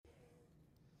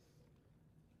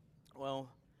Well,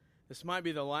 this might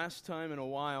be the last time in a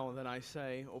while that I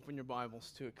say, open your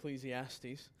Bibles to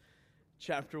Ecclesiastes,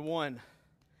 chapter 1.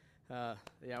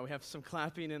 We have some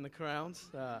clapping in the crowds.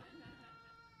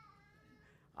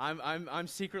 I'm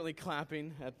secretly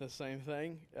clapping at the same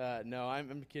thing. No,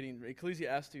 I'm kidding.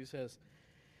 Ecclesiastes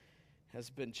has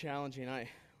been challenging. I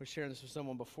was sharing this with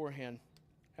someone beforehand,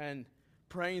 and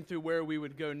praying through where we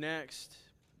would go next,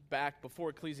 back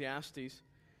before Ecclesiastes,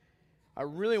 I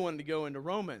really wanted to go into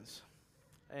Romans.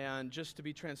 And just to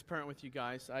be transparent with you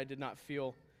guys, I did not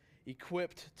feel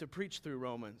equipped to preach through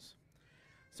Romans.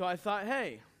 So I thought,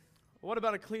 hey, what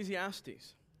about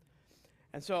Ecclesiastes?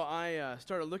 And so I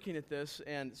started looking at this.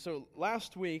 And so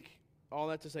last week, all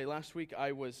that to say, last week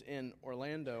I was in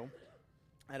Orlando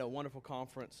at a wonderful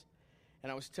conference.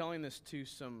 And I was telling this to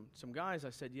some guys. I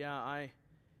said,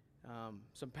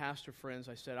 some pastor friends,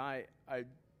 I said, I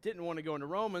didn't want to go into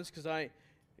Romans because I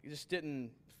just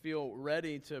didn't feel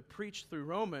ready to preach through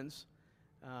Romans,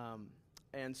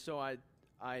 and so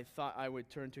I thought I would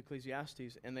turn to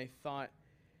Ecclesiastes, and they thought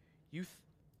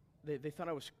they thought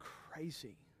I was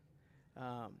crazy,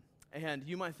 and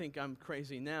you might think I'm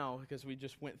crazy now because we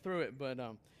just went through it, but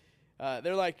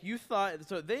they're like, you thought,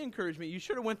 so they encouraged me, you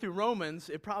should have went through Romans,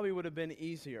 it probably would have been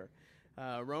easier.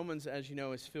 Romans, as you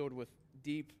know, is filled with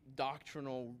deep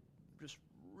doctrinal just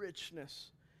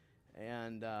richness.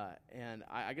 And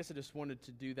I guess I just wanted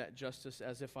to do that justice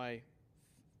as if I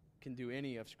can do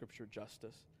any of Scripture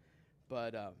justice.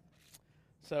 But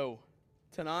so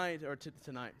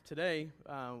today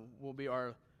will be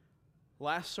our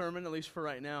last sermon, at least for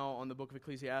right now, on the book of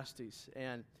Ecclesiastes.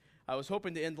 And I was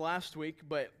hoping to end last week,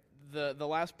 but the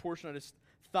last portion I just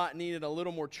thought needed a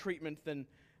little more treatment than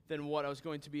what I was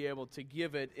going to be able to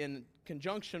give it in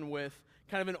conjunction with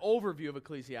kind of an overview of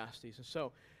Ecclesiastes. And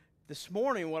so this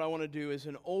morning, what I want to do is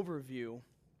an overview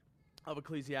of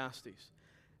Ecclesiastes.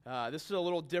 This is a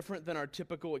little different than our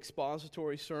typical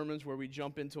expository sermons where we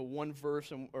jump into one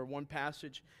verse or one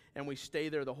passage and we stay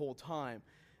there the whole time.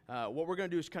 What we're going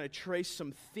to do is kind of trace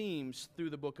some themes through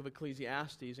the book of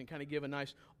Ecclesiastes and kind of give a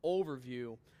nice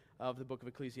overview of the book of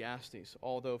Ecclesiastes,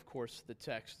 although, of course, the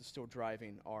text is still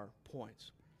driving our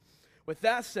points. With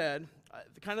that said,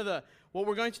 what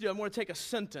we're going to do, I'm going to take a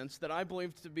sentence that I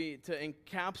believe to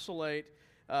encapsulate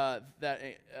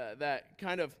that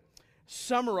kind of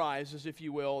summarizes, if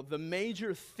you will, the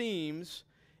major themes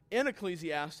in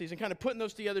Ecclesiastes and kind of putting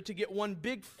those together to get one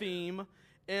big theme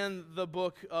in the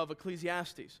book of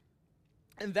Ecclesiastes.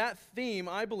 And that theme,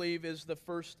 I believe, is the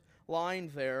first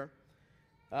line there,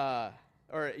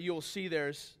 or you'll see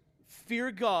there's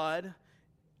fear God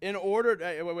in order.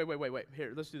 Wait.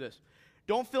 Here, let's do this.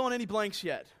 Don't fill in any blanks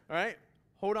yet, all right?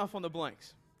 Hold off on the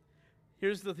blanks.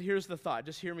 Here's the thought.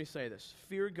 Just hear me say this.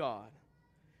 Fear God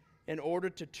in order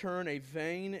to turn a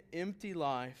vain, empty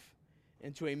life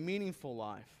into a meaningful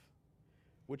life,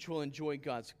 which will enjoy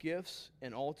God's gifts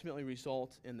and ultimately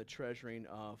result in the treasuring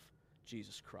of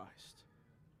Jesus Christ.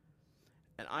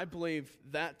 And I believe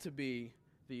that to be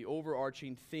the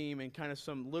overarching theme and kind of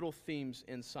some little themes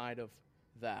inside of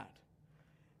that.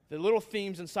 The little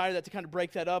themes inside of that to kind of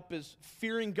break that up is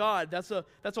fearing God. That's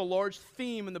a large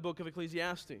theme in the book of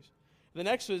Ecclesiastes. The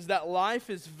next is that life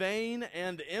is vain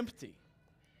and empty.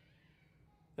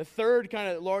 The third kind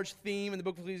of large theme in the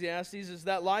book of Ecclesiastes is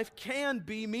that life can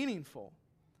be meaningful.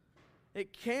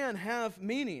 It can have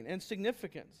meaning and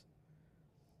significance.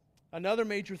 Another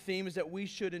major theme is that we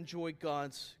should enjoy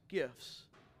God's gifts.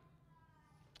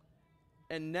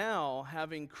 And now,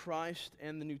 having Christ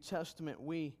and the New Testament,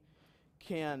 we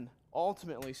can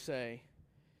ultimately say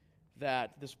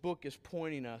that this book is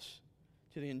pointing us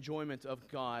to the enjoyment of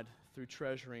God through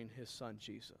treasuring His Son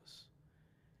Jesus.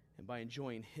 And by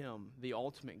enjoying Him, the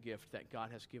ultimate gift that God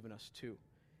has given us to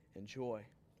enjoy.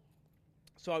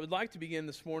 So I would like to begin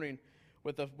this morning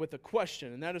with a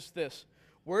question, and that is this.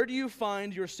 Where do you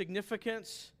find your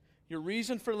significance, your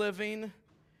reason for living,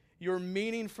 your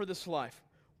meaning for this life?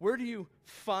 Where do you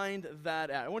find that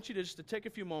at? I want you to take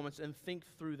a few moments and think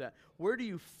through that. Where do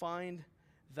you find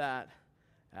that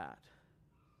at?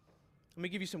 Let me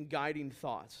give you some guiding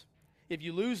thoughts. If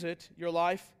you lose it, your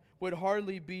life would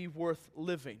hardly be worth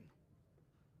living.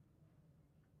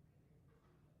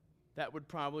 That would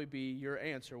probably be your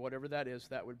answer. Whatever that is,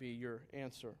 that would be your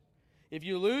answer. If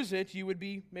you lose it, you would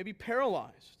be maybe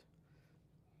paralyzed.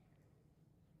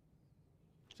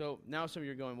 So now some of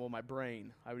you are going, well, my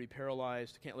brain, I would be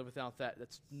paralyzed, can't live without that.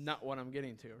 That's not what I'm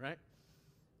getting to, right?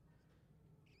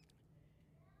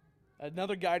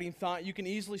 Another guiding thought, you can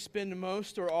easily spend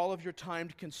most or all of your time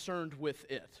concerned with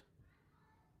it.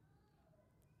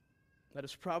 That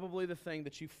is probably the thing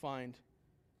that you find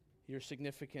your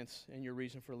significance and your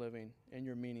reason for living and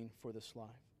your meaning for this life.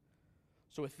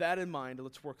 So with that in mind,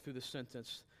 let's work through this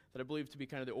sentence that I believe to be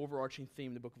kind of the overarching theme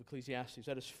in the book of Ecclesiastes.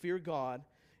 That is, fear God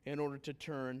in order to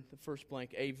turn, the first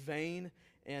blank, a vain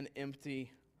and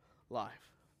empty life.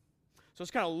 So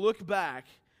let's kind of look back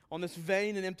on this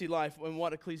vain and empty life and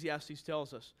what Ecclesiastes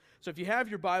tells us. So if you have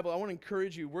your Bible, I want to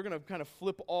encourage you, we're going to kind of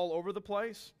flip all over the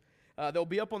place. They'll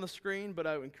be up on the screen, but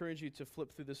I would encourage you to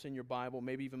flip through this in your Bible,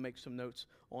 maybe even make some notes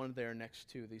on there next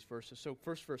to these verses. So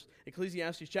first verse,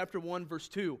 Ecclesiastes chapter 1, verse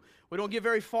 2. We don't get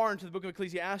very far into the book of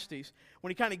Ecclesiastes when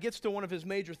he kind of gets to one of his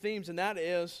major themes, and that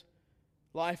is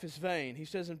life is vain. He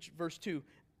says in verse 2,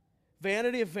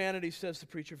 vanity of vanities, says the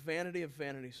preacher, vanity of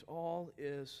vanities, all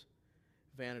is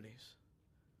vanities.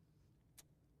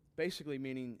 Basically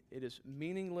meaning it is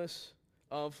meaningless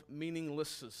of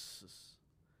meaninglessness.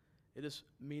 It is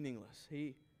meaningless.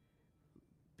 He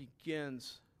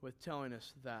begins with telling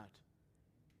us that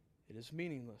it is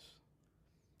meaningless.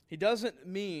 He doesn't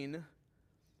mean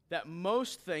that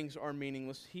most things are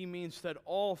meaningless. He means that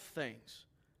all things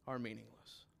are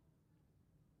meaningless.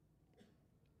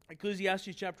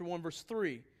 Ecclesiastes chapter 1, verse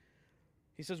 3.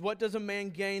 He says, what does a man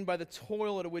gain by the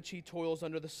toil at which he toils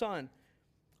under the sun?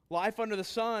 Life under the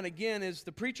sun, again, is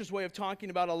the preacher's way of talking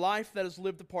about a life that is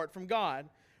lived apart from God,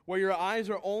 where your eyes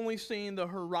are only seeing the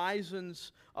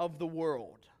horizons of the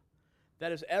world.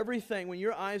 That is everything, when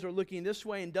your eyes are looking this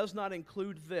way and does not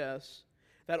include this,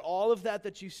 that all of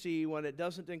that you see when it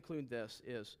doesn't include this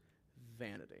is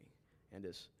vanity and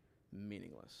is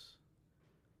meaningless.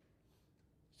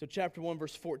 So chapter 1,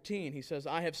 verse 14, he says,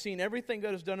 I have seen everything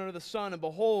that is done under the sun, and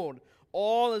behold,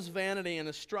 all is vanity and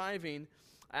is striving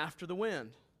after the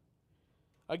wind.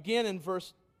 Again in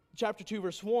chapter 2,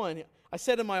 verse 1, I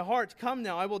said in my heart, come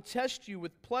now, I will test you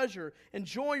with pleasure,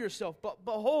 enjoy yourself, but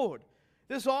behold,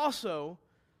 this also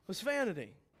was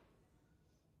vanity.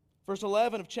 Verse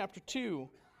 11 of chapter 2,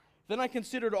 then I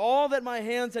considered all that my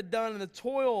hands had done and the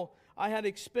toil I had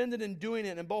expended in doing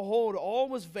it, and behold, all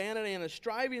was vanity and a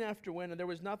striving after wind, and there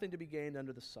was nothing to be gained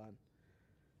under the sun.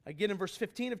 Again in verse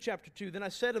 15 of chapter 2, then I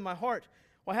said in my heart,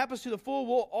 what happens to the fool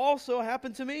will also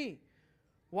happen to me.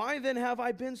 Why then have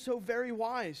I been so very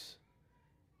wise?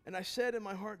 And I said in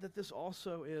my heart that this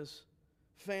also is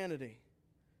vanity.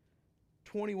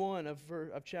 21 of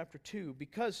chapter 2,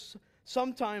 because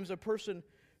sometimes a person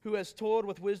who has toiled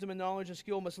with wisdom and knowledge and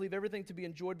skill must leave everything to be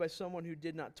enjoyed by someone who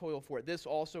did not toil for it. This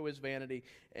also is vanity,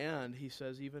 and he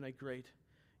says even a great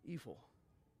evil.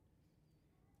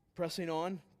 Pressing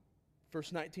on,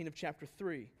 verse 19 of chapter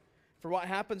 3. For what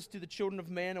happens to the children of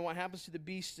man and what happens to the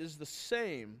beasts is the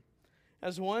same.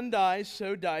 As one dies,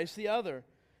 so dies the other.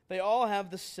 They all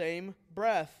have the same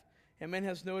breath, and man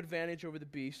has no advantage over the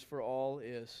beast, for all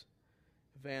is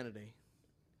vanity.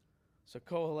 So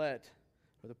Kohelet,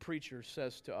 or the preacher,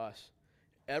 says to us,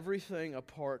 everything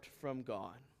apart from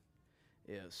God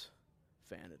is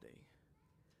vanity.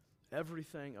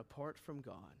 Everything apart from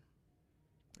God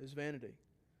is vanity.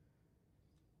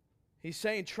 He's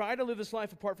saying, try to live this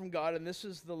life apart from God, and this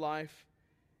is the life,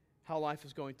 how life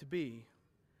is going to be.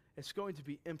 It's going to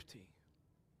be empty.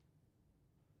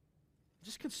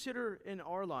 Just consider in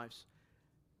our lives.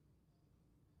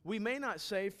 We may not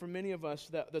say for many of us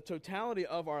that the totality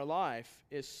of our life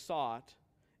is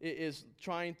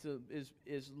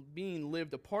being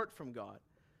lived apart from God.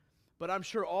 But I'm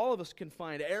sure all of us can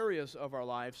find areas of our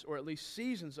lives, or at least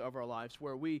seasons of our lives,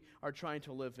 where we are trying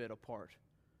to live it apart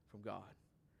from God.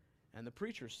 And the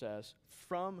preacher says,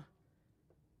 from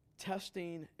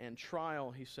testing and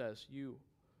trial, he says, you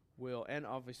will, and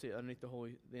obviously underneath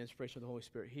the inspiration of the Holy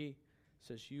Spirit, he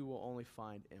says you will only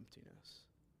find emptiness.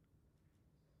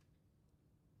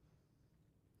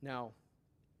 Now,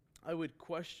 I would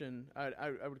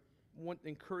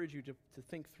encourage you to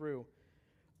think through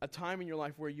a time in your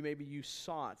life where you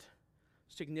sought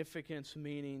significance,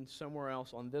 meaning somewhere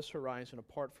else on this horizon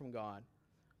apart from God.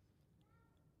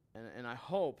 And I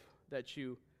hope that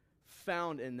you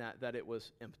found in that it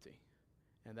was empty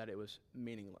and that it was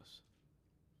meaningless.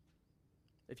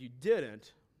 If you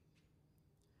didn't,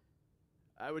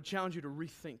 I would challenge you to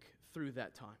rethink through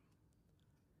that time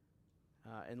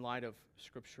in light of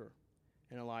Scripture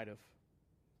and in light of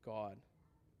God.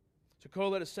 So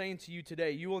Kohelet is saying to you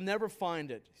today, you will never find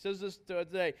it. He says this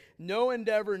today, no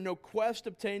endeavor, no quest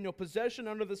obtained, no possession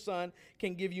under the sun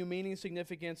can give you meaning,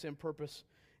 significance, and purpose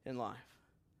in life.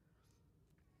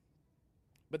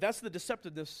 But that's the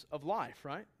deceptiveness of life,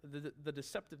 right? The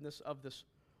deceptiveness of this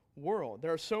world.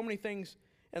 There are so many things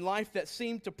in life that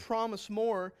seem to promise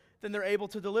more than they're able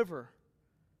to deliver.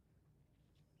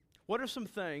 What are some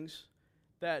things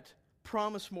that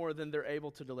promise more than they're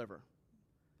able to deliver?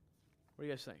 What do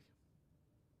you guys think?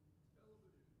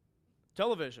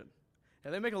 Television.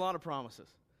 Yeah, they make a lot of promises.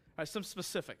 All right, some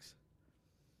specifics.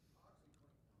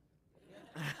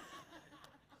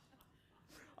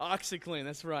 OxyClean,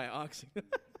 that's right, Oxy.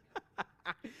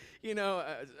 You're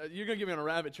going to get me on a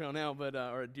rabbit trail now, but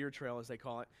or a deer trail, as they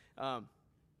call it.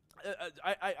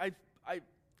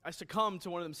 I succumbed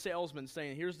to one of them salesmen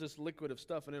saying, here's this liquid of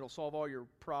stuff, and it'll solve all your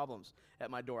problems.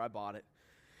 At my door, I bought it.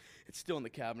 It's still in the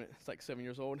cabinet. It's like 7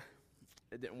 years old.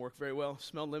 It didn't work very well.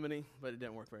 Smelled lemony, but it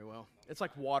didn't work very well. It's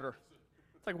like water.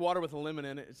 It's like water with a lemon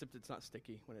in it, except it's not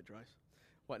sticky when it dries.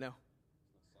 What now?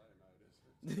 It's not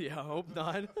cyanide, is it? Yeah, I hope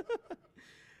not.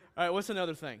 All right, what's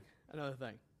another thing? Another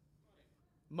thing.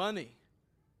 Money.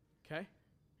 Okay.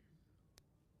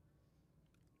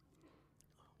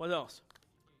 What else?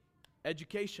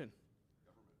 Education.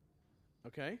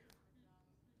 Okay.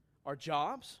 Our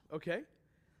jobs. Okay.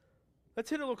 Let's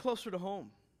hit a little closer to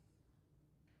home.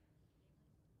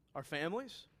 Our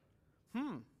families.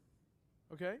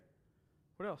 Okay.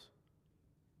 What else?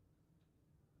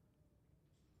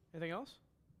 Anything else?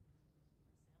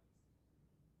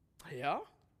 Yeah.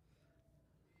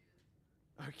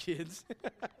 Our kids.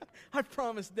 I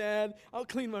promise, Dad, I'll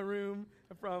clean my room.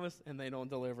 I promise. And they don't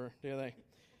deliver, do they?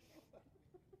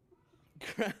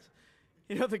 Grass,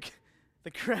 the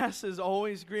grass is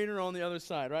always greener on the other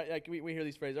side, right? Like we hear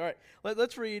these phrases. All right,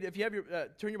 let's read. If you have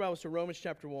turn your Bibles to Romans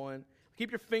chapter 1.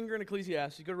 Keep your finger in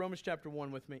Ecclesiastes. Go to Romans chapter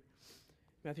 1 with me.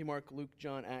 Matthew, Mark, Luke,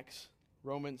 John, Acts,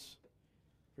 Romans,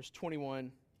 verse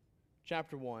 21,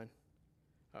 chapter 1.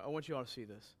 I want you all to see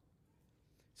this.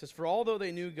 It says, "For although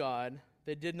they knew God,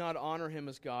 they did not honor him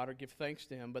as God or give thanks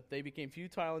to him, but they became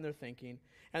futile in their thinking,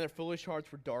 and their foolish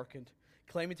hearts were darkened.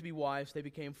 Claiming to be wise, they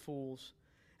became fools,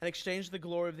 and exchanged the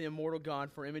glory of the immortal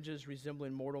God for images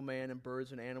resembling mortal man and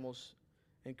birds and animals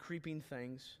and creeping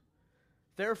things.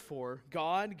 Therefore,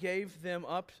 God gave them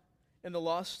up in the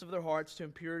lusts of their hearts to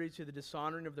impurity, to the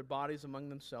dishonoring of their bodies among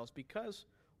themselves. Because,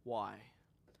 why?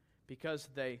 Because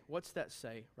they, what's that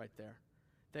say right there?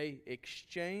 They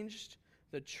exchanged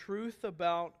the truth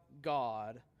about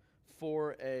God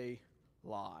for a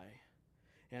lie,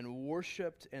 and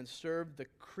worshipped and served the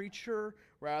creature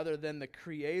rather than the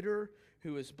Creator,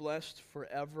 who is blessed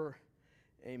forever.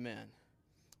 Amen."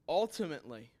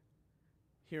 Ultimately,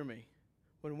 hear me,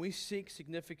 when we seek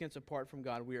significance apart from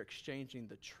God, we are exchanging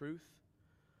the truth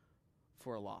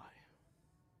for a lie.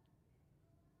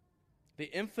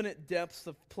 The infinite depths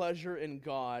of pleasure in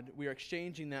God, we are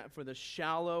exchanging that for the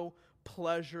shallow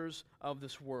pleasures of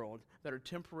this world that are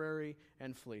temporary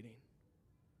and fleeting.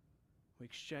 We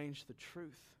exchange the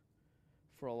truth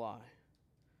for a lie.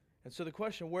 And so the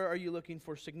question, where are you looking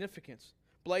for significance?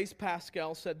 Blaise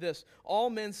Pascal said this: "All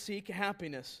men seek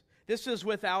happiness. This is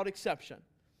without exception.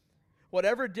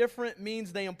 Whatever different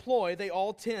means they employ, they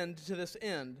all tend to this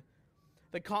end.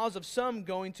 The cause of some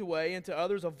going to way and to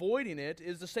others avoiding it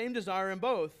is the same desire in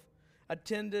both,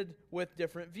 attended with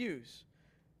different views.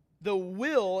 The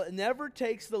will never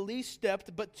takes the least step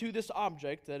but to this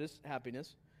object," that is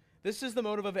happiness. "This is the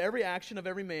motive of every action of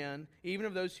every man, even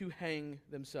of those who hang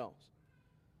themselves."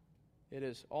 It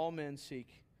is, all men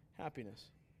seek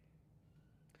happiness.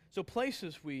 So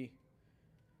places we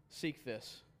seek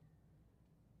this: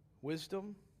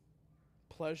 wisdom,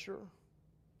 pleasure,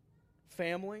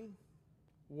 family,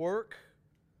 work,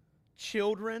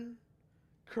 children,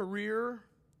 career,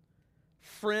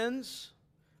 friends,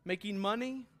 making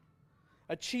money,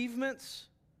 achievements,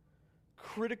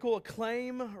 critical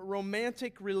acclaim,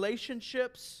 romantic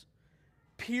relationships,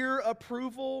 peer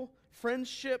approval,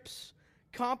 friendships,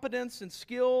 competence and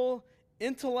skill,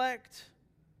 intellect,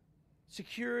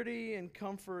 security and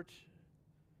comfort.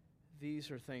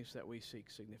 These are things that we seek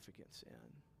significance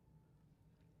in.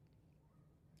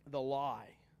 The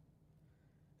lie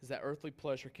is that earthly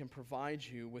pleasure can provide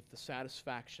you with the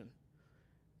satisfaction,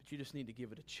 but you just need to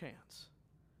give it a chance.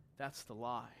 That's the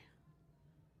lie.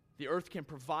 The earth can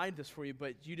provide this for you,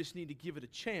 but you just need to give it a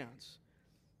chance.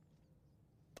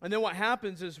 And then what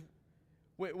happens is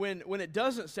when it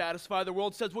doesn't satisfy, the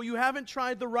world says, well, you haven't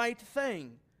tried the right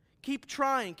thing. Keep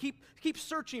trying. Keep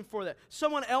searching for that.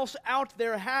 Someone else out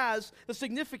there has the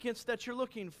significance that you're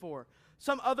looking for.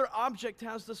 Some other object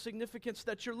has the significance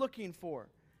that you're looking for.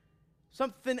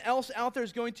 Something else out there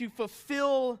is going to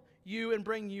fulfill you and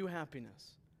bring you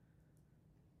happiness.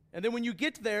 And then when you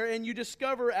get there and you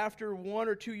discover after 1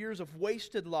 or 2 years of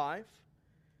wasted life,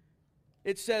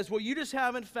 it says, well, you just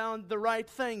haven't found the right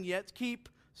thing yet. Keep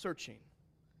searching.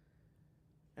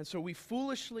 And so we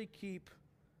foolishly keep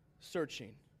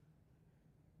searching.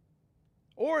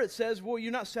 Or it says, well,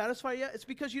 you're not satisfied yet. It's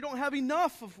because you don't have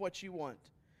enough of what you want.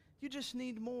 You just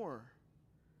need more.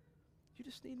 You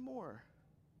just need more.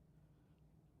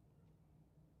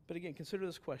 But again, consider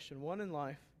this question. What in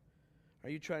life are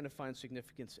you trying to find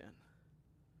significance in?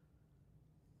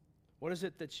 What is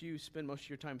it that you spend most of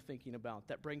your time thinking about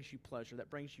that brings you pleasure, that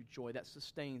brings you joy, that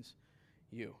sustains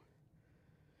you?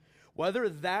 Whether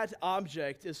that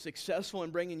object is successful in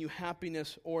bringing you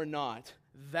happiness or not,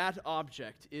 that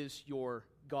object is your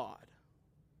God.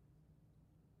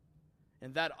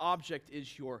 And that object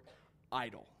is your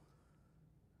idol.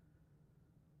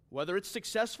 Whether it's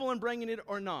successful in bringing it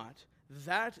or not,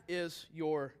 that is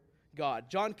your God.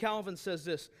 John Calvin says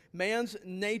this: man's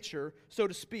nature, so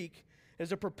to speak,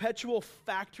 is a perpetual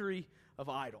factory of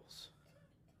idols.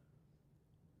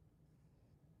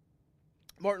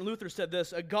 Martin Luther said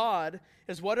this: a God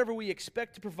is whatever we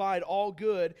expect to provide all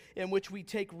good, in which we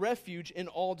take refuge in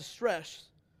all distress.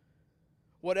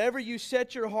 Whatever you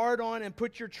set your heart on and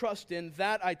put your trust in,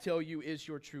 that, I tell you, is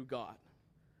your true God.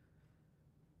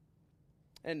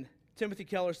 And Timothy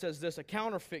Keller says this: a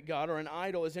counterfeit God or an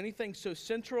idol is anything so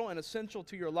central and essential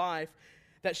to your life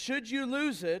that should you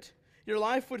lose it, your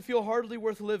life would feel hardly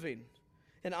worth living.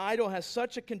 An idol has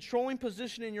such a controlling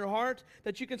position in your heart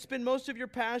that you can spend most of your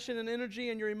passion and energy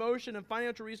and your emotion and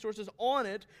financial resources on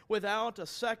it without a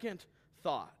second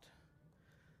thought.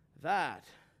 That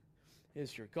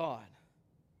is your God.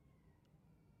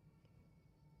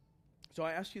 So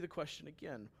I ask you the question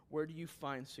again: where do you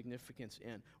find significance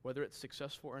in? Whether it's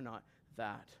successful or not,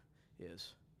 that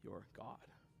is your God.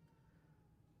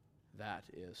 That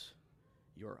is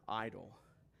your idol,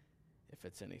 if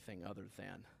it's anything other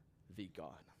than the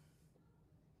God.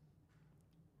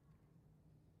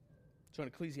 So in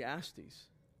Ecclesiastes, it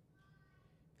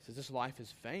says this life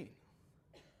is vain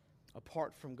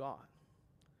apart from God.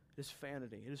 It is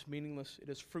vanity. It is meaningless. It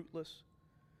is fruitless.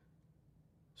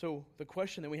 So the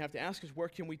question that we have to ask is, where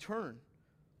can we turn?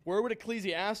 Where would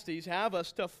Ecclesiastes have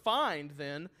us to find,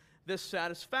 then, this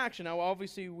satisfaction? Now,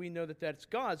 obviously, we know that that's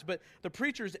God's, but the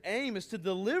preacher's aim is to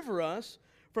deliver us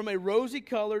from a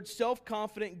rosy-colored,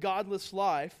 self-confident, godless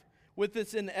life with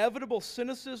its inevitable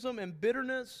cynicism and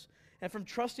bitterness, and from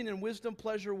trusting in wisdom,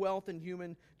 pleasure, wealth, and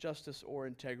human justice or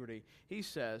integrity. He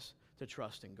says to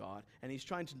trust in God, and he's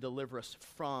trying to deliver us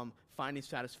from finding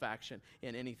satisfaction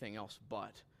in anything else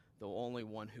but the only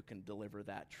one who can deliver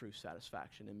that true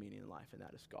satisfaction and meaning in life, and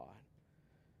that is God.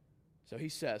 So he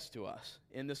says to us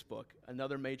in this book,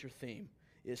 another major theme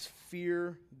is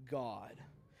fear God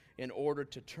in order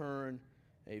to turn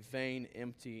a vain,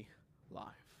 empty life.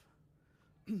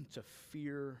 To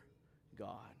fear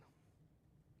God.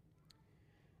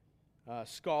 A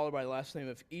scholar by the last name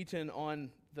of Eaton on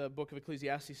the book of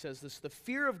Ecclesiastes says this: the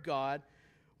fear of God,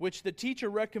 which the teacher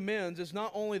recommends, is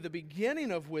not only the beginning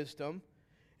of wisdom,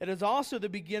 it is also the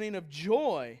beginning of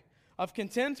joy, of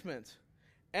contentment,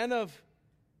 and of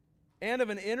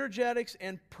an energetic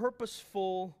and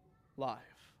purposeful life.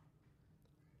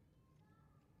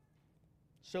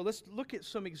 So let's look at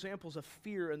some examples of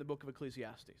fear in the book of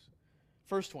Ecclesiastes.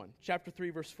 First one, chapter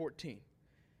 3, verse 14.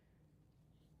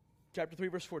 Chapter 3,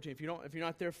 verse 14. If you're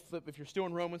not there, flip. If you're still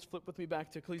in Romans, flip with me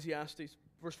back to Ecclesiastes.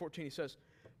 Verse 14, he says,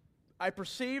 I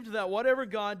perceived that whatever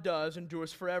God does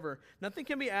endures forever. Nothing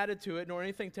can be added to it, nor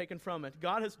anything taken from it.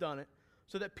 God has done it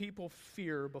so that people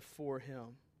fear before him.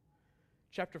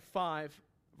 Chapter 5,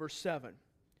 verse 7.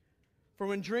 For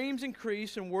when dreams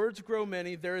increase and words grow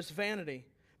many, there is vanity.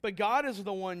 But God is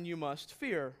the one you must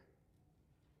fear.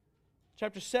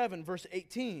 Chapter 7, verse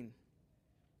 18.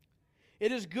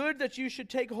 It is good that you should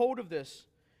take hold of this,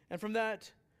 and from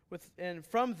that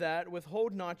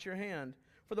withhold not your hand.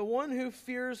 For the one who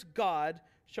fears God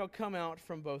shall come out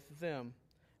from both of them.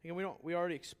 Again, we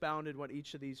already expounded what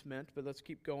each of these meant, but let's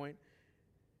keep going.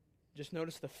 Just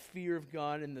notice the fear of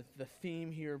God and the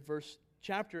theme here.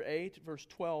 Chapter 8, verse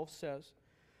 12 says,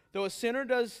 though a sinner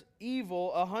does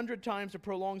evil 100 times and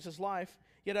prolongs his life,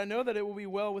 yet I know that it will be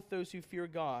well with those who fear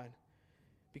God,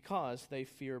 because they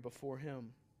fear before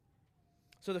him.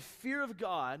 So the fear of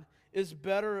God is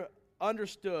better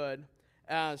understood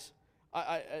as,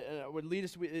 I would lead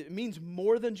us, it means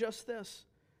more than just this,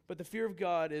 but the fear of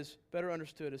God is better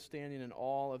understood as standing in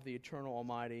awe of the eternal,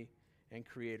 almighty, and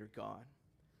creator God.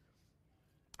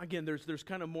 Again, there's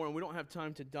kind of more, and we don't have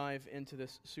time to dive into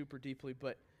this super deeply,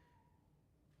 but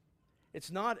it's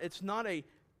not a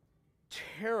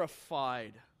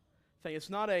terrified thing. It's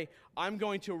not a, I'm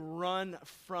going to run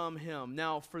from him.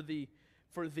 Now, for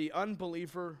the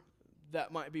unbeliever,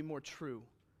 that might be more true.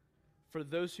 For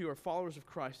those who are followers of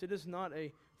Christ, it is not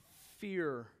a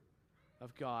fear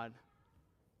of God.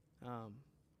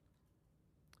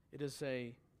 It is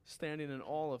a standing in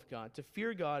awe of God. To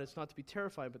fear God is not to be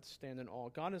terrified, but to stand in awe.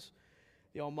 God is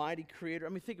the almighty creator. I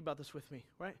mean, think about this with me,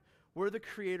 right? We're the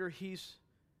creator. He's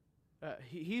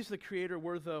He's the creator.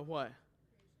 We're the what?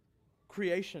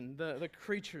 Creation, the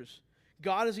creatures.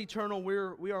 God is eternal.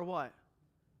 We are what?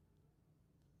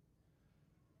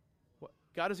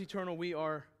 God is eternal. We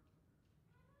are.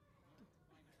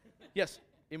 Yes,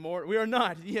 immortal. We are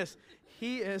not. Yes,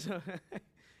 He is.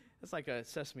 It's like a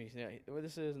sesame. Yeah,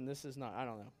 this is and this is not. I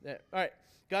don't know. Yeah. All right.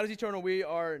 God is eternal. We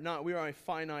are not. We are a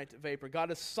finite vapor.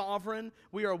 God is sovereign.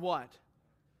 We are what?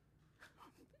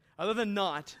 Other than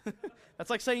not. That's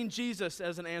like saying Jesus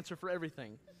as an answer for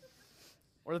everything.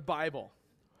 Or the Bible.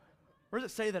 Where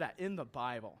does it say that at? In the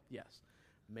Bible. Yes.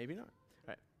 Maybe not.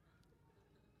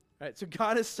 All right, so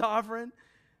God is sovereign.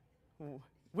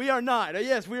 We are not.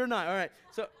 Yes, we are not. All right.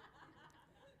 So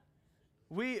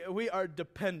we are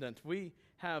dependent. We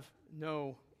have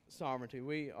no sovereignty.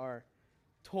 We are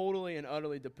totally and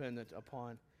utterly dependent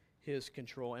upon His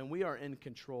control. And we are in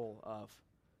control of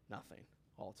nothing,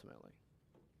 ultimately.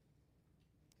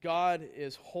 God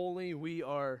is holy. We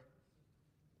are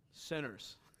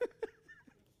sinners.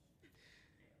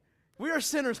 We are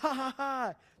sinners. Ha ha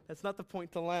ha. That's not the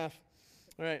point to laugh.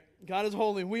 All right. God is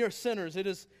holy. We are sinners. It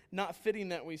is not fitting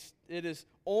that it is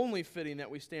only fitting that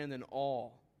we stand in awe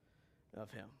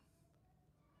of Him.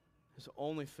 It's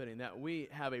only fitting that we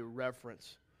have a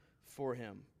reverence for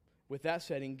Him. With that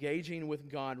said, engaging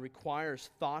with God requires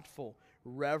thoughtful,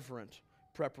 reverent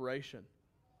preparation.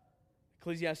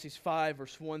 Ecclesiastes 5,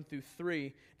 verse 1 through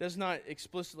 3 does not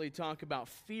explicitly talk about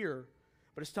fear,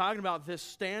 but it's talking about this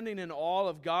standing in awe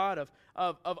of God,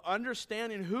 of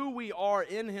understanding who we are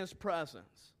in His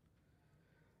presence.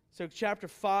 So chapter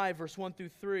 5, verse 1 through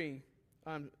 3,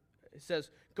 it says,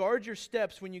 "Guard your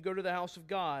steps when you go to the house of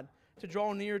God. To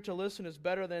draw near to listen is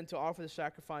better than to offer the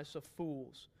sacrifice of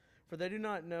fools, for they do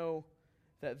not know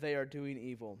that they are doing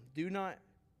evil.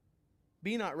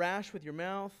 Be not rash with your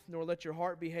mouth, nor let your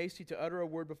heart be hasty to utter a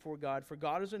word before God, for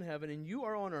God is in heaven and you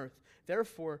are on earth.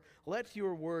 Therefore, let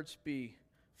your words be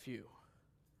few."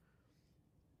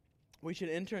 We should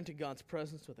enter into God's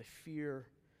presence with a fear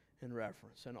and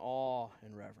reverence, an awe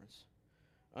and reverence,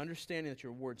 understanding that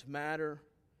your words matter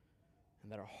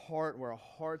and that where our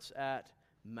heart's at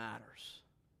matters.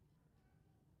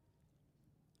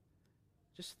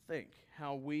 Just think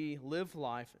how we live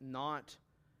life not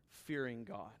fearing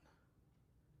God.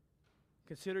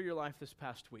 Consider your life this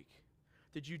past week.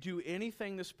 Did you do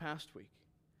anything this past week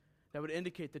that would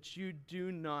indicate that you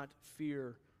do not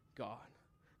fear God?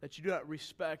 That you do not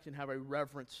respect and have a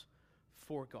reverence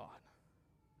for God?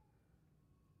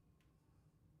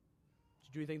 Did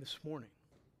you do anything this morning?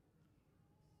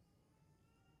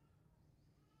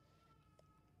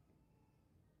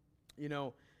 You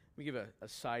know, let me give a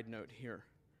side note here.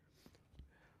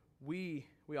 We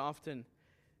often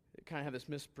kind of have this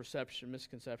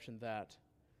misconception that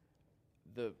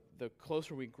the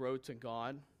closer we grow to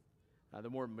God, the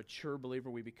more mature believer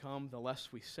we become, the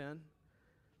less we sin.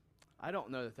 I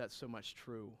don't know that that's so much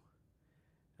true.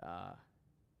 I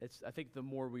think the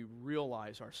more we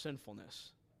realize our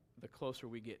sinfulness, the closer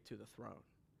we get to the throne.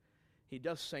 He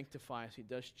does sanctify us, He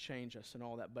does change us and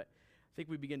all that, but I think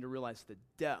we begin to realize the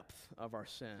depth of our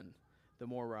sin the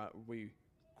more we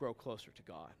grow closer to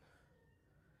God.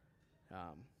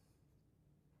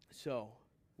 So,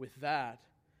 with that,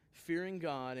 fearing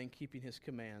God and keeping His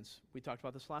commands, we talked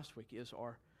about this last week, is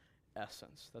our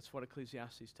essence. That's what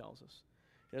Ecclesiastes tells us.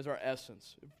 It is our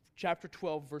essence. Chapter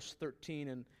 12, verse 13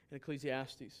 in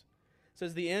Ecclesiastes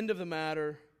says, "The end of the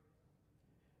matter,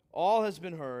 all has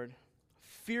been heard.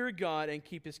 Fear God and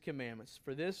keep His commandments,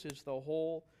 for this is the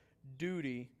whole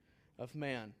duty of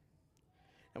man."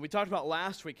 And we talked about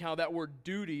last week how that word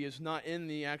duty is not in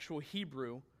the actual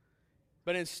Hebrew,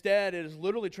 but instead it is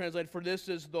literally translated, "For this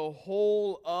is the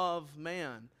whole of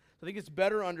man." I think it's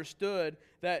better understood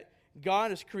that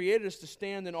God has created us to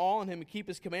stand in awe in Him and keep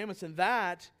His commandments, and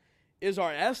that is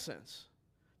our essence,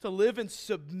 to live in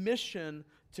submission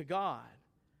to God.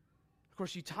 Of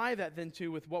course, you tie that then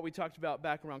to with what we talked about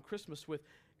back around Christmas with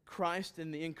Christ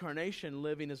in the incarnation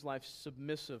living His life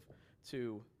submissive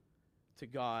to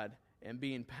God and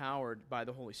being powered by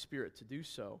the Holy Spirit to do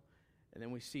so. And then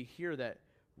we see here that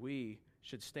we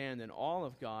should stand in awe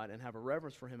of God and have a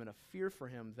reverence for Him and a fear for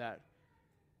Him,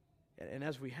 and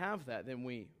as we have that, then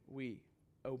we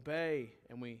obey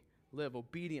and we live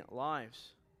obedient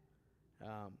lives,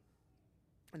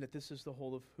 and that this is the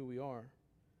whole of who we are.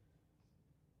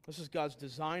 This is God's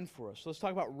design for us. So let's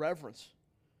talk about reverence.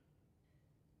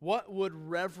 What would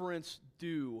reverence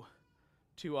do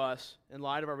to us in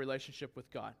light of our relationship with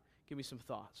God? Give me some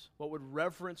thoughts. What would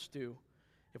reverence do?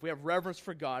 If we have reverence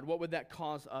for God, what would that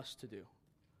cause us to do?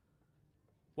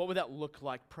 What would that look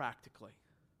like practically?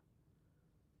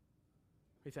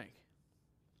 What do you think?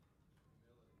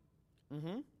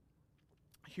 Mm-hmm.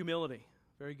 Humility.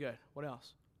 Very good. What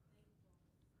else?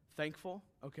 Thankful.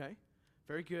 Okay.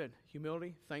 Very good.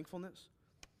 Humility, thankfulness.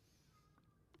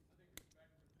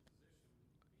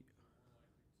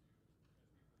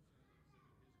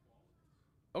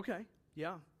 Okay.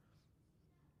 Yeah.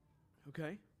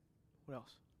 Okay. What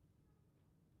else?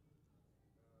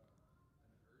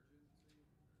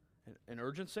 An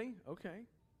urgency. Okay.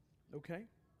 Okay.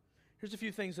 Here's a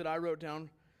few things that I wrote down.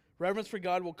 Reverence for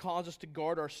God will cause us to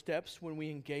guard our steps when we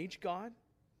engage God.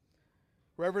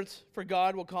 Reverence for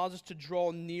God will cause us to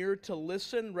draw near to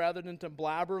listen rather than to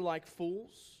blabber like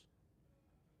fools.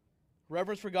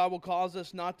 Reverence for God will cause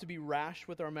us not to be rash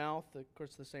with our mouth. Of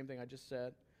course, the same thing I just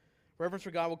said. Reverence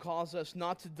for God will cause us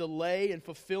not to delay in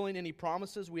fulfilling any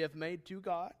promises we have made to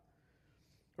God.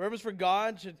 Reverence for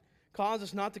God should cause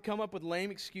us not to come up with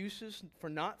lame excuses for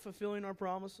not fulfilling our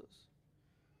promises.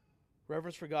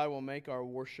 Reverence for God will make our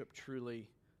worship truly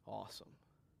awesome.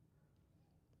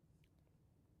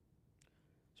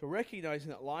 So recognizing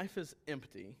that life is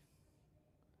empty,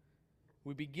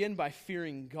 we begin by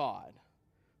fearing God,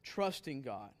 trusting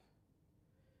God,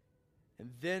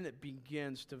 and then it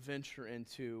begins to venture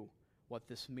into what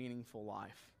this meaningful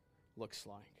life looks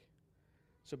like.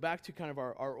 So back to kind of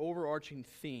our overarching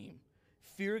theme.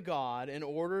 Fear God in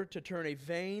order to turn a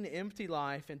vain, empty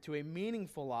life into a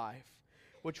meaningful life,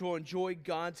 which will enjoy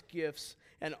God's gifts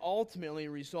and ultimately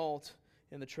result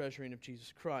in the treasuring of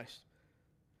Jesus Christ.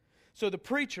 So the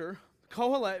preacher,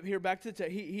 Kohelet, here back to the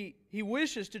text, he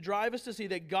wishes to drive us to see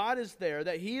that God is there,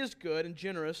 that He is good and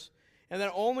generous, and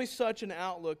that only such an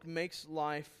outlook makes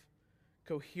life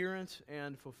coherent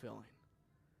and fulfilling.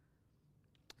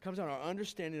 It comes down to our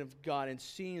understanding of God and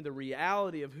seeing the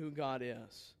reality of who God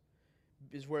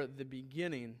is where the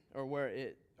beginning, or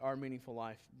our meaningful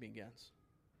life begins.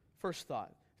 First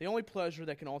thought, the only pleasure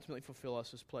that can ultimately fulfill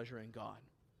us is pleasure in God.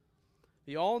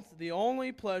 The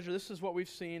only pleasure, this is what we've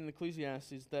seen in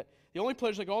Ecclesiastes, that the only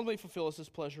pleasure that can ultimately fulfill us is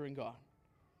pleasure in God.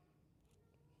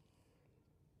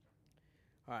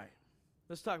 All right,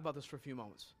 let's talk about this for a few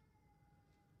moments.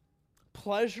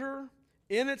 Pleasure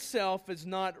in itself is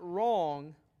not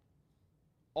wrong,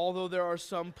 although there are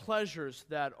some pleasures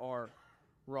that are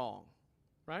wrong,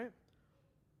 right?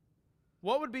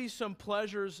 What would be some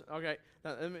pleasures? Okay,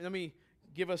 now let me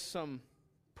give us some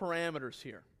parameters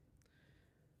here.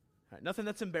 All right, nothing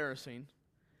that's embarrassing.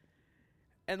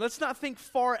 And let's not think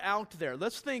far out there.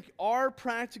 Let's think our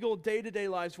practical day-to-day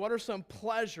lives. What are some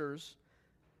pleasures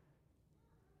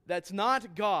that's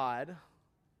not God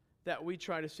that we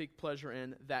try to seek pleasure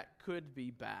in that could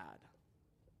be bad?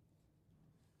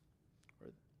 Or,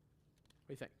 what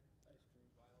do you think?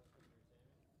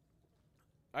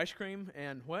 Ice cream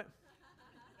and what?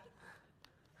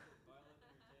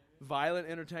 Violent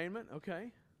entertainment,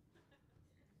 okay.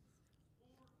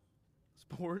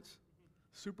 Sports,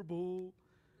 Super Bowl.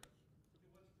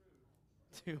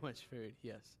 Too much food,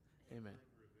 yes. Amen.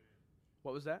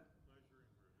 What was that?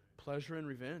 Pleasure and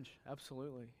revenge,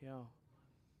 absolutely, yeah.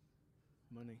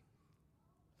 Money.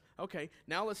 Okay,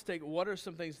 now let's take, what are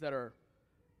some things that are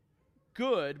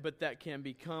good, but that can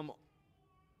become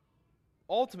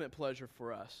ultimate pleasure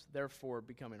for us, therefore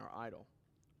becoming our idol?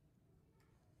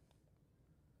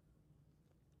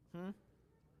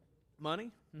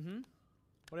 Money?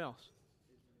 What else?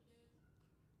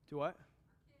 Do what?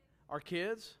 Our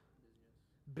kids?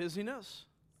 Busyness?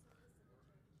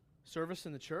 Service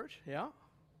in the church? Yeah.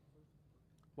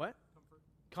 What?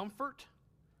 Comfort?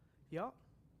 Yeah.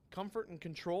 Comfort and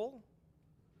control?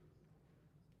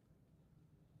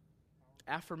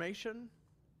 Affirmation?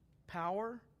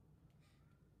 Power?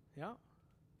 Yeah.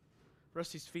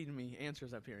 Rusty's feeding me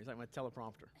answers up here. He's like my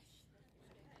teleprompter.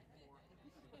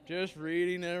 Just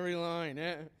reading every line.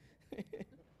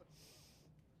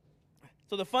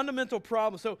 So the fundamental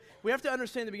problem, so we have to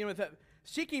understand to begin with that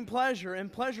seeking pleasure, and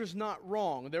pleasure is not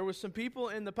wrong. There were some people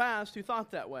in the past who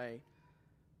thought that way,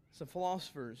 some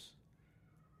philosophers.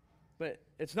 But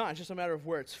it's not. It's just a matter of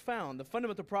where it's found. The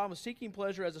fundamental problem is seeking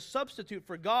pleasure as a substitute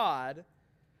for God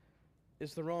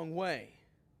is the wrong way.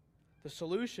 The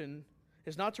solution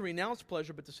is not to renounce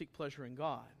pleasure, but to seek pleasure in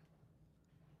God.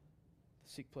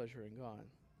 To seek pleasure in God.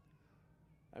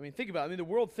 I mean, think about it. I mean, the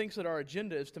world thinks that our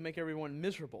agenda is to make everyone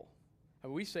miserable. I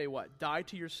mean, we say what? Die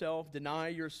to yourself, deny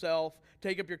yourself,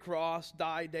 take up your cross,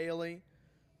 die daily.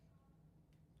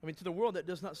 I mean, to the world, that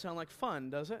does not sound like fun,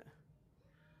 does it?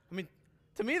 I mean,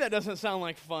 to me, that doesn't sound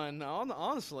like fun,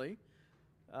 honestly.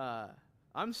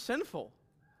 I'm sinful.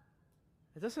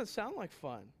 It doesn't sound like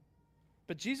fun.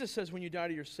 But Jesus says when you die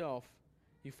to yourself,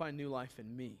 you find new life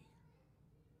in me.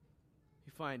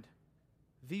 You find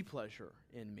the pleasure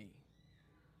in me.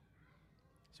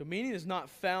 So meaning is not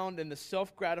found in the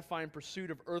self-gratifying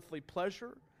pursuit of earthly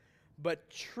pleasure, but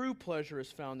true pleasure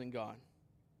is found in God.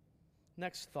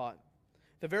 Next thought.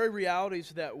 The very realities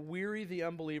that weary the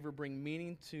unbeliever bring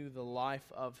meaning to the life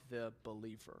of the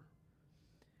believer.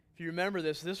 If you remember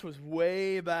this was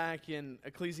way back in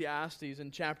Ecclesiastes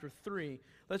in chapter 3.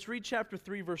 Let's read chapter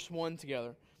 3, verse 1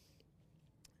 together.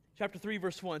 Chapter 3,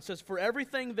 verse 1 says, "For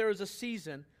everything there is a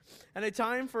season, and a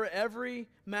time for every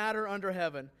matter under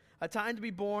heaven. A time to be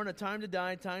born, a time to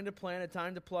die, a time to plant, a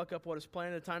time to pluck up what is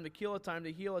planted, a time to kill, a time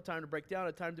to heal, a time to break down,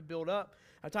 a time to build up,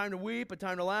 a time to weep, a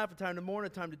time to laugh, a time to mourn, a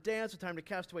time to dance, a time to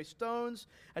cast away stones,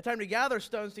 a time to gather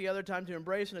stones together, a time to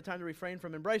embrace, and a time to refrain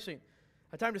from embracing.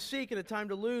 A time to seek and a time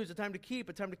to lose, a time to keep,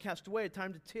 a time to cast away, a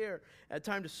time to tear, a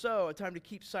time to sow, a time to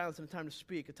keep silence, and a time to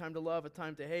speak, a time to love, a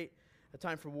time to hate, a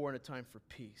time for war, and a time for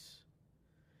peace."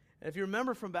 And if you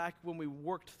remember from back when we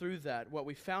worked through that, what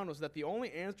we found was that the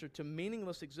only answer to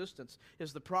meaningless existence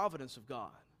is the providence of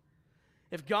God.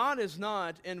 If God is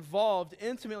not involved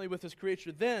intimately with His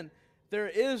creature, then there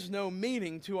is no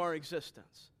meaning to our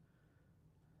existence.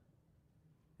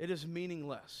 It is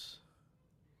meaningless.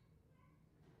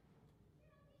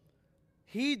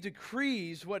 He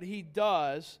decrees what He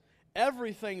does,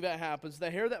 everything that happens, the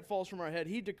hair that falls from our head.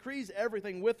 He decrees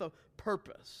everything with a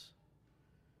purpose.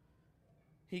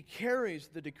 He carries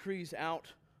the decrees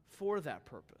out for that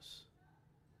purpose.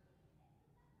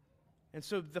 And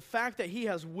so the fact that He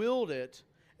has willed it,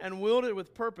 and willed it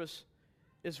with purpose,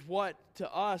 is what,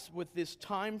 to us, with this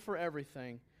time for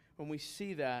everything, when we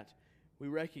see that, we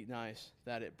recognize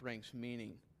that it brings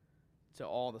meaning to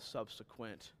all the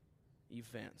subsequent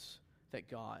events that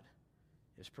God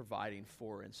is providing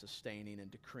for and sustaining and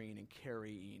decreeing and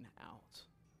carrying out.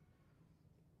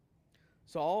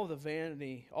 So all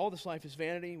this life is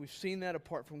vanity. We've seen that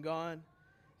apart from God.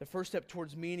 The first step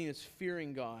towards meaning is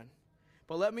fearing God.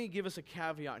 But let me give us a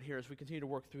caveat here as we continue to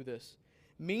work through this.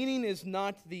 Meaning is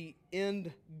not the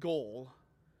end goal.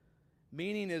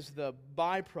 Meaning is the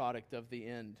byproduct of the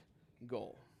end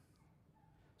goal.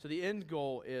 So the end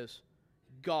goal is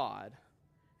God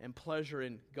and pleasure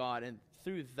in God, and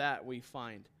through that we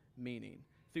find meaning.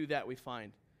 Through that we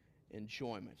find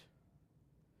enjoyment.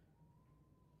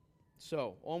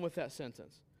 So, on with that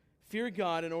sentence. Fear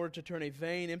God in order to turn a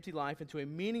vain, empty life into a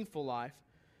meaningful life,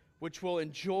 which will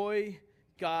enjoy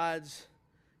God's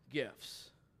gifts.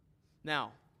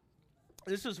 Now,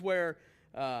 this is where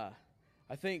I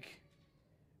think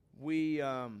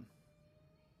where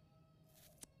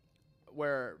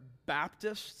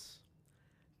Baptists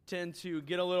tend to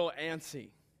get a little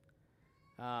antsy.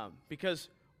 Because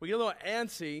we get a little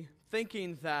antsy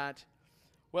thinking that,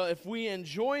 well, if we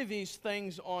enjoy these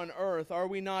things on earth, are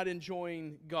we not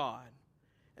enjoying God?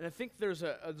 And I think there's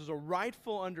a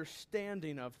rightful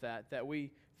understanding of that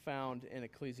we found in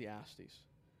Ecclesiastes.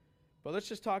 But let's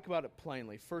just talk about it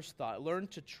plainly. First thought, learn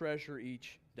to treasure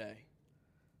each day.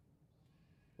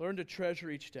 Learn to treasure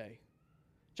each day.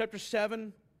 Chapter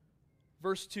 7,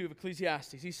 verse 2 of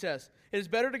Ecclesiastes, he says, "It is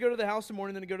better to go to the house of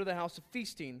mourning than to go to the house of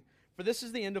feasting, for this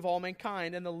is the end of all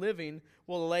mankind, and the living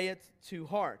will lay it to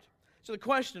heart." So the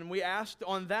question we asked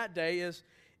on that day is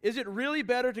it really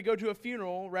better to go to a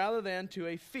funeral rather than to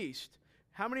a feast?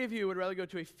 How many of you would rather go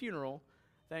to a funeral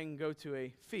than go to a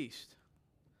feast?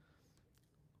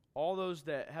 All those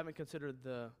that haven't considered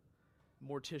the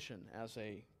mortician as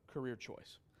a career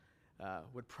choice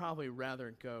would probably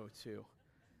rather go to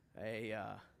a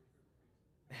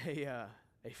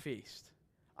feast.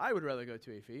 I would rather go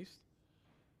to a feast.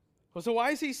 Well, so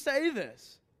why does he say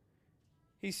this?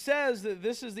 He says that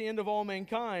this is the end of all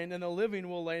mankind, and the living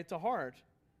will lay it to heart.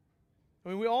 I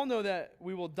mean, we all know that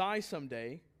we will die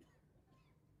someday.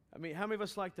 I mean, how many of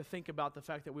us like to think about the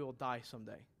fact that we will die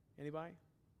someday? Anybody?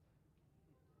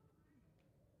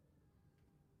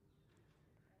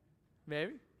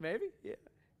 Maybe, yeah.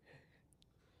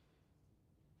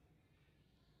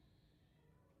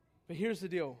 But here's the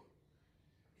deal.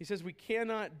 He says we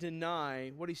cannot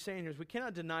deny, what he's saying here is we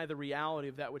cannot deny the reality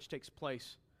of that which takes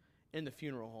place in the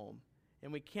funeral home.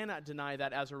 And we cannot deny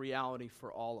that as a reality for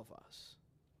all of us.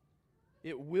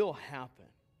 It will happen.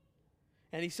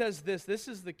 And he says this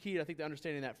is the key, I think, to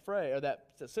understanding that phrase, or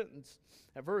that sentence,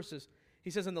 that verse is, he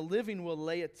says, "And the living will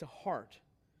lay it to heart."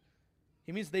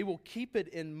 He means they will keep it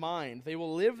in mind. They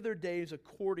will live their days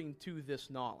according to this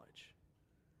knowledge.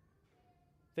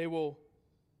 They will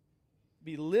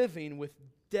be living with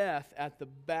death at the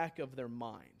back of their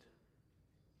mind.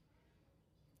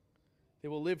 They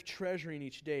will live treasuring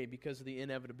each day because of the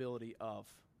inevitability of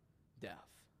death.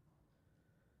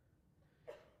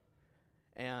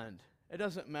 And it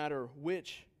doesn't matter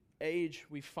which age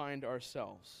we find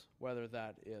ourselves, whether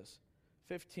that is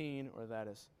 15, or that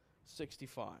is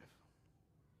 65,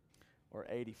 or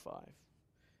 85,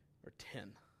 or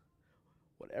 10.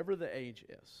 Whatever the age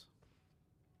is,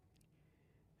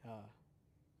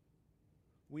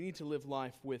 we need to live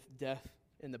life with death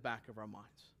in the back of our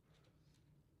minds.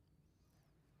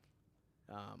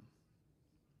 I'll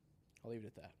leave it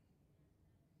at that.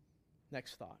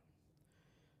 Next thought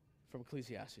from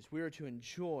Ecclesiastes. We are to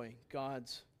enjoy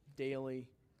God's daily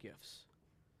gifts.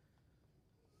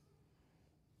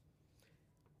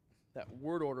 That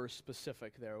word order is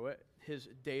specific there. His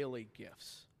daily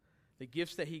gifts. The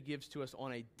gifts that he gives to us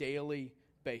on a daily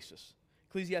basis.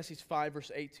 Ecclesiastes 5,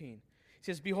 verse 18. He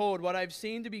says, "Behold, what I have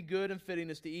seen to be good and fitting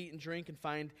is to eat and drink and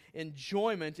find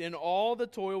enjoyment in all the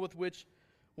toil with which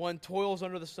one toils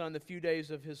under the sun the few days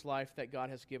of his life that God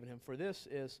has given him. For this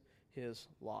is his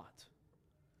lot."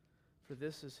 For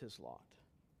this is his lot.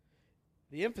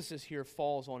 The emphasis here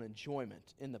falls on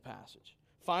enjoyment in the passage.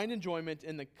 Find enjoyment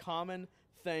in the common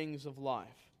things of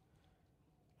life.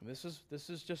 And this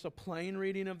is just a plain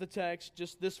reading of the text,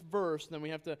 just this verse, and then we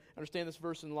have to understand this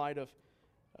verse in light of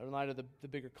the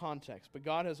bigger context. But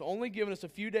God has only given us a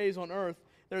few days on earth.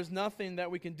 There's nothing that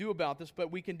we can do about this,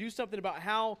 but we can do something about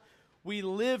how we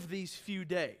live these few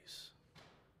days.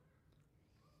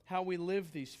 How we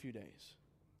live these few days.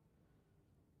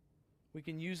 We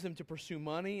can use them to pursue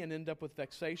money and end up with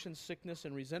vexation, sickness,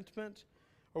 and resentment.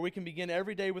 Or we can begin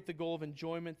every day with the goal of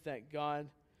enjoyment that God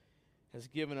has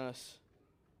given us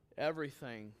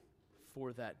everything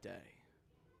for that day.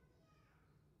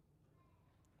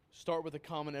 Start with the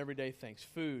common everyday things: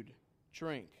 food,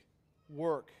 drink,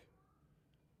 work.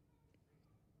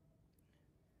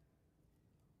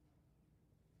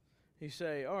 You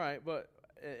say, all right,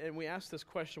 and we asked this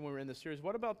question when we were in this series,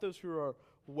 what about those who are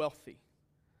wealthy?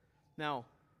 Now,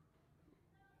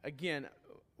 again,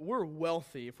 we're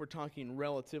wealthy if we're talking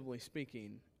relatively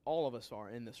speaking. All of us are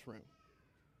in this room.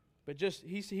 But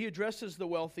he addresses the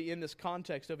wealthy in this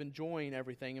context of enjoying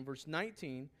everything. In verse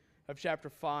 19 of chapter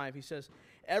 5, he says,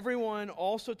 "Everyone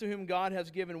also to whom God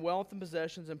has given wealth and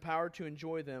possessions and power to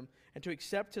enjoy them and to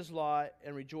accept his lot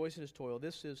and rejoice in his toil,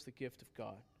 this is the gift of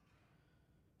God."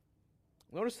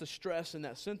 Notice the stress in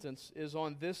that sentence is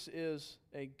on this is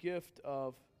a gift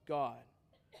of God.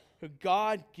 Who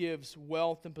God gives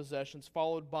wealth and possessions,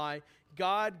 followed by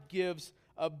God gives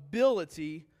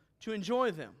ability to enjoy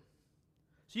them.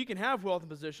 So you can have wealth and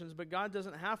possessions, but God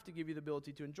doesn't have to give you the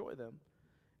ability to enjoy them.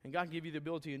 And God can give you the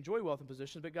ability to enjoy wealth and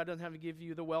possessions, but God doesn't have to give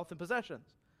you the wealth and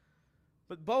possessions.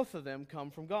 But both of them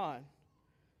come from God.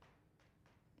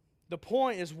 The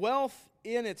point is, wealth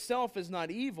in itself is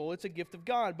not evil, it's a gift of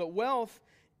God. But wealth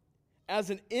as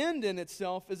an end in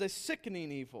itself is a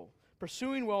sickening evil.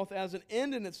 Pursuing wealth as an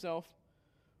end in itself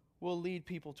will lead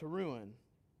people to ruin.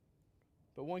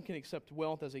 But one can accept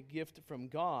wealth as a gift from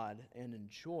God and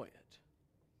enjoy it.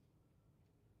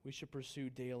 We should pursue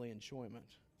daily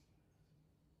enjoyment.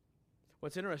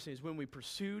 What's interesting is when we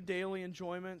pursue daily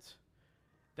enjoyment,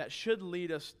 that should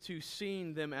lead us to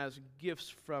seeing them as gifts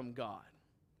from God.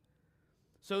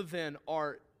 So then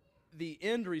the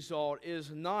end result is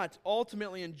not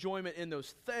ultimately enjoyment in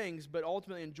those things, but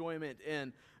ultimately enjoyment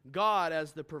in God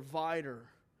as the provider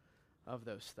of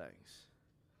those things.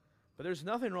 But there's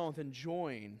nothing wrong with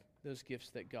enjoying those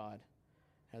gifts that God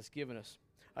has given us.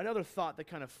 Another thought that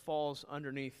kind of falls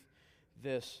underneath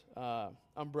this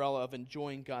umbrella of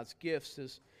enjoying God's gifts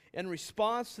is, in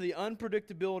response to the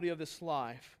unpredictability of this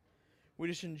life, we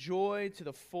just enjoy to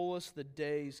the fullest the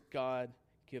days God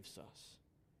gives us.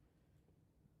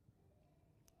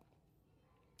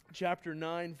 Chapter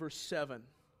 9, verse 7.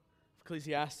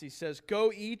 Ecclesiastes says,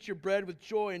 "Go eat your bread with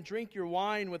joy and drink your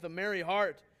wine with a merry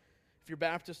heart." If you're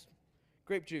Baptist,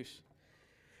 grape juice.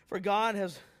 "For God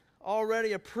has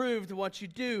already approved what you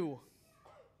do."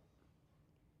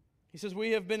 He says,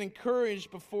 we have been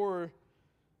encouraged before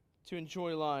to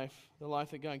enjoy life, the life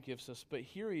that God gives us. But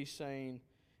here he's saying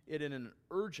it in an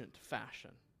urgent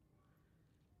fashion.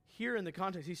 Here in the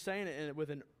context, he's saying it with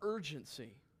an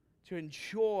urgency to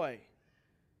enjoy.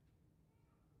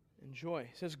 Enjoy.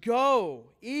 He says,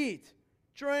 go, eat,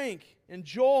 drink,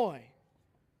 enjoy.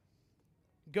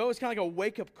 Go is kind of like a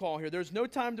wake-up call here. There's no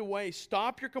time to waste.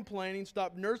 Stop your complaining.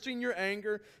 Stop nursing your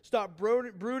anger. Stop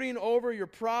brooding over your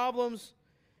problems.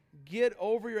 Get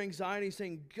over your anxiety,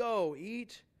 saying, go,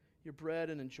 eat your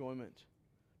bread and enjoyment.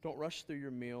 Don't rush through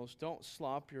your meals. Don't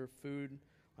slop your food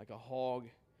like a hog.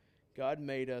 God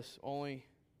made us only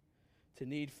to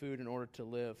need food in order to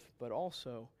live. But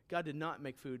also, God did not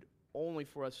make food only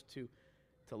for us to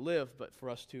live, but for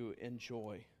us to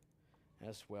enjoy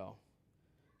as well.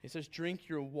 He says, drink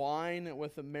your wine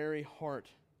with a merry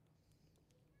heart.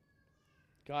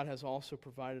 God has also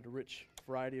provided a rich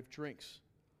variety of drinks.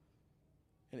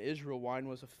 In Israel, wine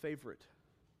was a favorite.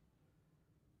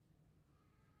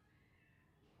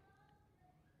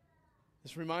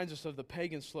 This reminds us of the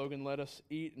pagan slogan, "Let us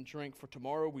eat and drink, for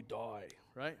tomorrow we die,"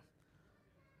 right?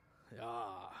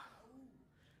 Yeah.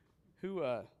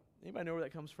 Anybody know where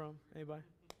that comes from? Anybody?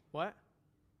 What?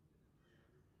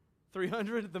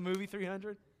 300? The movie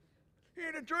 300?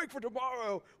 Eat and drink, for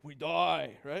tomorrow we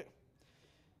die, right?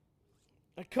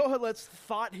 Kohelet's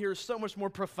thought here is so much more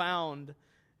profound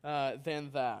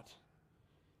than that.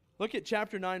 Look at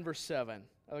chapter 9, verse 7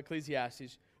 of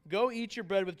Ecclesiastes. "Go eat your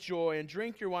bread with joy and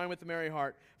drink your wine with a merry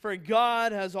heart, for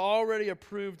God has already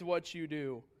approved what you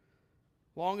do."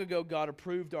 Long ago, God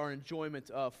approved our enjoyment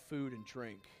of food and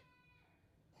drink.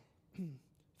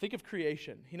 Think of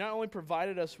creation. He not only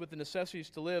provided us with the necessities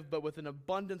to live, but with an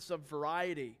abundance of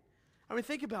variety. I mean,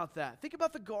 think about that. Think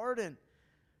about the garden.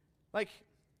 Like,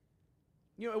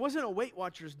 it wasn't a Weight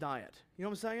Watchers diet. You know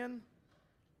what I'm saying?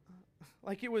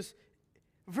 Like, it was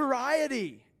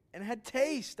variety and had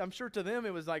taste. I'm sure to them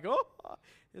it was like, oh,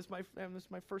 this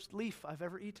is my first leaf I've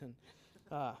ever eaten.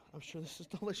 I'm sure this is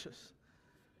delicious.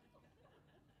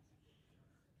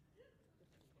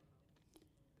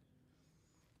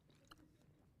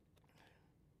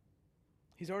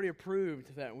 He's already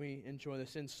approved that we enjoy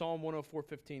this. In Psalm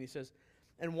 104:15, he says,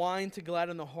 "And wine to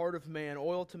gladden the heart of man,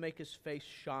 oil to make his face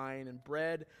shine, and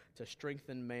bread to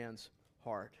strengthen man's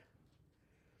heart."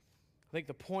 I think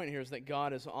the point here is that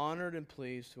God is honored and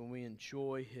pleased when we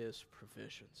enjoy His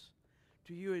provisions.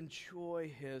 Do you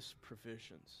enjoy His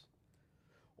provisions?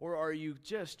 Or are you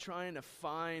just trying to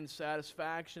find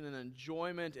satisfaction and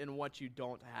enjoyment in what you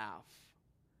don't have?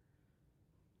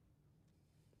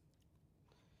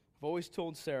 I've always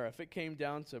told Sarah, if it came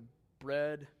down to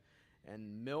bread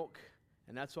and milk,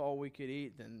 and that's all we could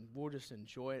eat, then we'll just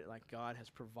enjoy it like God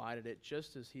has provided it,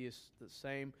 just as He is the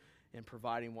same in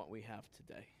providing what we have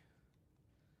today.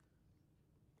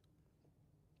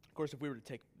 Of course, if we were to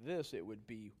take this, it would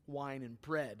be wine and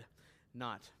bread,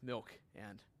 not milk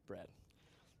and bread.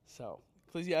 So,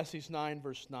 Ecclesiastes 9,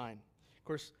 verse 9. Of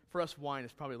course, for us, wine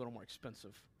is probably a little more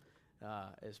expensive,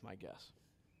 is my guess.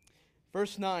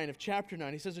 Verse 9 of chapter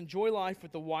 9, he says, "Enjoy life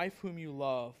with the wife whom you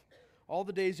love, all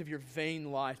the days of your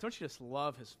vain life." Don't you just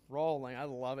love his raw language? I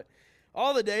love it.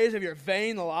 "All the days of your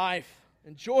vain life.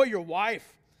 Enjoy your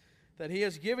wife that He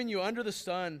has given you under the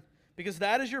sun, because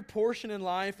that is your portion in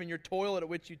life and your toil at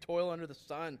which you toil under the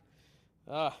sun."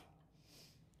 An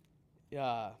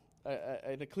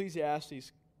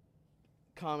Ecclesiastes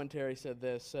commentary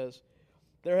says,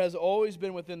 "There has always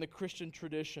been within the Christian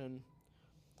tradition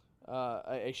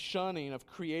a shunning of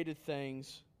created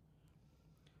things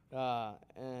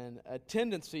and a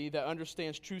tendency that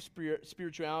understands true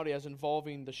spirituality as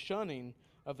involving the shunning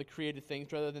of the created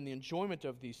things rather than the enjoyment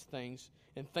of these things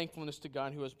and thankfulness to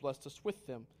God who has blessed us with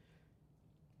them.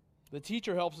 The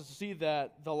teacher helps us to see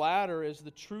that the latter is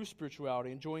the true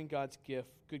spirituality. Enjoying God's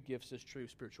good gifts is true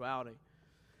spirituality."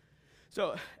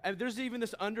 So there's even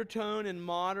this undertone in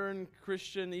modern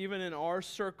Christian, even in our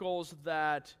circles,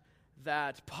 that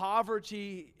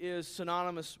poverty is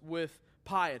synonymous with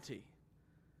piety.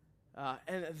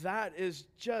 And that is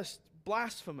just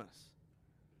blasphemous.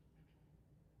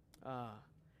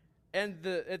 And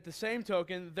at the same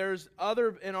token, there's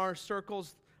other in our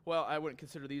circles, well, I wouldn't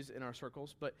consider these in our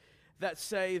circles, but that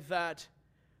say that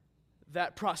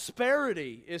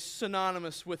prosperity is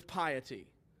synonymous with piety.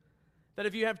 That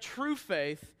if you have true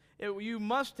faith, you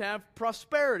must have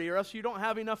prosperity, or else you don't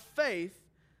have enough faith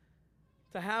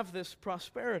to have this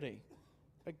prosperity.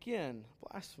 Again,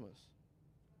 blasphemous.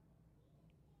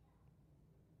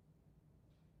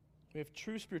 We have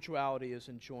true spirituality is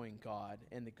enjoying God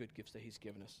and the good gifts that He's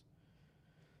given us.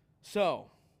 So,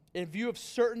 in view of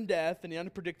certain death and the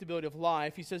unpredictability of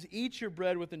life, he says, "Eat your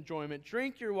bread with enjoyment,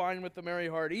 drink your wine with a merry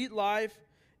heart, enjoy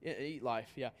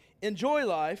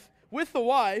life with the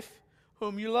wife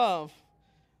whom you love.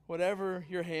 Whatever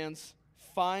your hand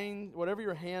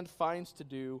finds to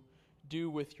do, do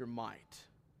with your might."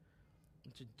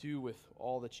 And to do with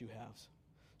all that you have.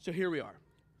 So here we are.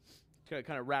 Kind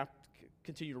of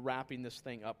continue wrapping this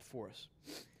thing up for us.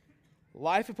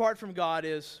 Life apart from God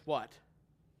is what?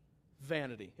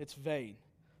 Vanity. It's vain.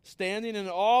 Standing in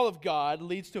awe of God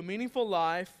leads to a meaningful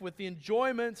life with the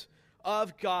enjoyment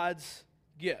of God's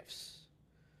gifts.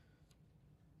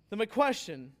 Then my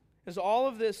question, is all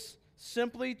of this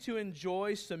simply to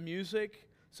enjoy some music,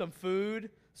 some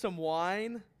food, some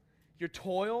wine, your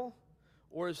toil,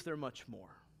 or is there much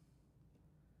more?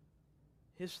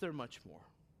 Is there much more?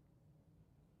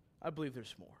 I believe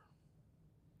there's more.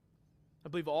 I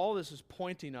believe all this is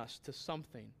pointing us to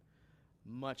something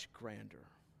much grander.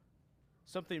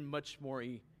 something much more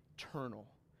eternal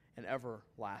and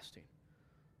everlasting.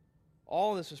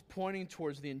 All this is pointing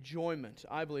towards the enjoyment,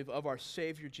 I believe, of our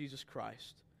Savior Jesus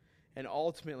Christ, and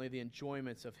ultimately the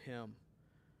enjoyments of Him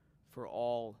for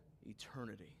all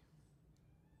eternity.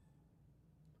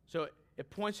 So it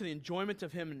points to the enjoyment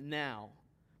of Him now,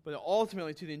 but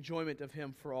ultimately to the enjoyment of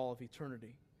Him for all of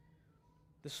eternity.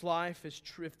 This life is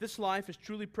if this life is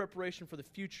truly preparation for the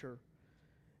future,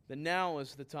 then now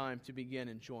is the time to begin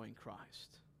enjoying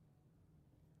Christ.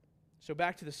 So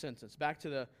back to the sentence, back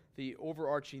to the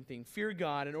overarching theme. Fear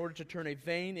God in order to turn a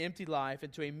vain, empty life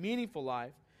into a meaningful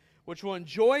life, which will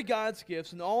enjoy God's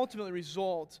gifts and ultimately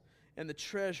result in the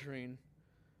treasuring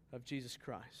of Jesus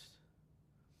Christ.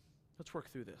 Let's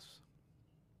work through this.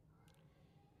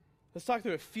 Let's talk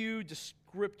through a few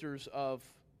descriptors of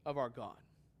our God.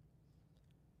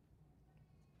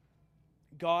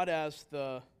 God as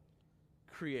the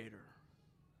Creator.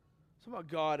 Let's talk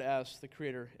about God as the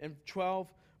Creator. In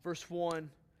 12, verse 1, it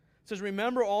says,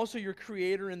 "Remember also your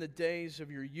Creator in the days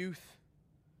of your youth."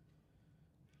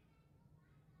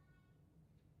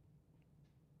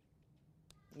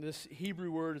 This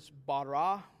Hebrew word is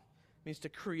bara, means to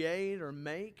create or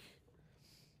make.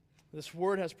 This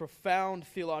word has profound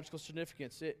theological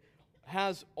significance. It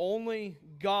has only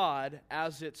God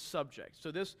as its subject.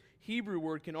 So this Hebrew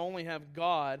word can only have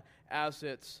God as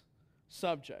its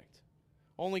subject.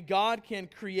 Only God can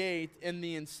create in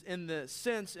the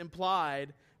sense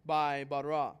implied by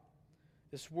bara.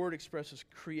 This word expresses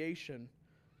creation.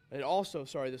 This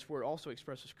word also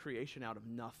expresses creation out of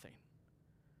nothing.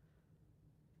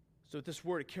 So with this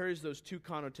word, it carries those two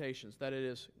connotations, that it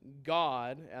is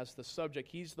God as the subject.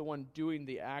 He's the one doing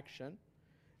the action,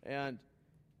 and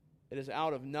it is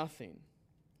out of nothing.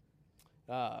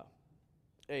 An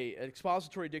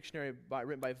expository dictionary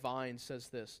written by Vine says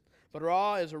this: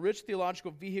 Bara is a rich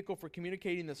theological vehicle for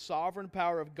communicating the sovereign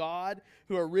power of God,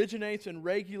 who originates and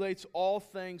regulates all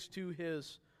things to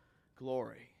His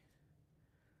glory.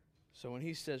 So when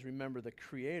he says, remember the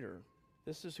Creator,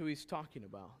 this is who he's talking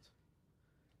about.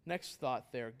 Next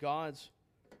thought there, God's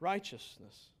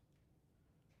righteousness.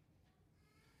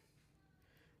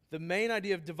 The main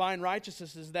idea of divine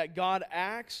righteousness is that God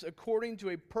acts according to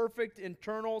a perfect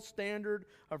internal standard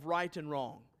of right and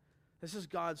wrong. This is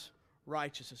God's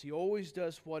righteousness. He always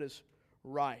does what is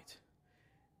right.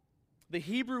 The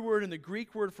Hebrew word and the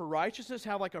Greek word for righteousness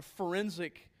have like a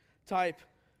forensic type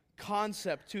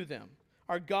concept to them.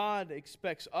 Our God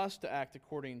expects us to act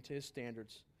according to His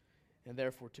standards and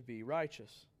therefore to be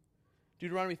righteous.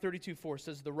 Deuteronomy 32:4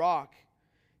 says, the rock,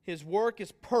 His work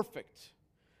is perfect,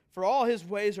 for all His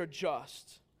ways are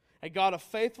just, a God of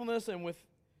faithfulness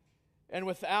and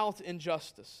without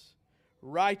injustice.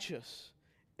 Righteous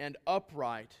and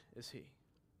upright is He.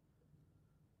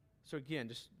 So again,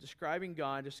 just describing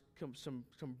God, just some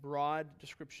broad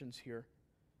descriptions here.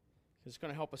 It's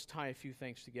going to help us tie a few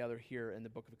things together here in the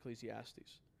book of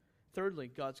Ecclesiastes.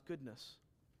 Thirdly, God's goodness.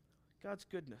 God's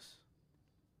goodness.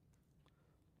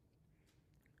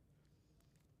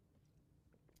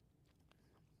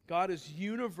 God is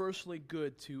universally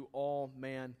good to all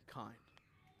mankind.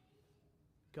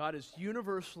 God is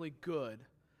universally good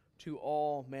to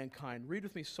all mankind. Read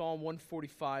with me Psalm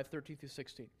 145, 13 through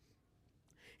 16.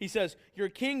 He says, your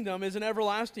kingdom is an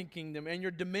everlasting kingdom, and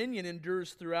your dominion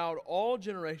endures throughout all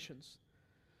generations.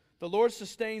 The Lord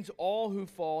sustains all who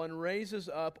fall and raises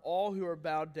up all who are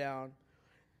bowed down.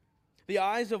 The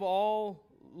eyes of all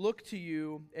look to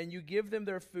you, and you give them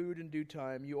their food in due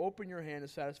time. You open your hand to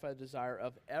satisfy the desire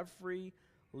of every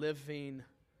living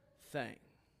thing.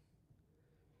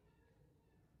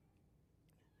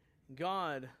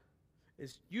 God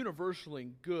is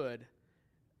universally good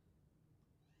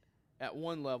at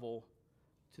one level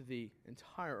to the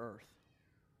entire earth.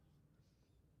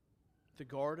 The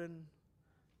garden,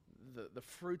 the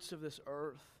fruits of this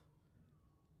earth.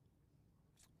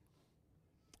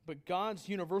 But God's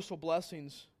universal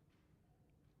blessings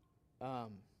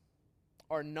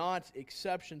are not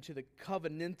exception to the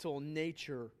covenantal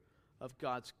nature of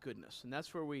God's goodness. And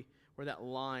that's where that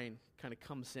line kind of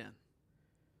comes in.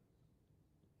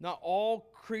 Not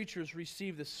all creatures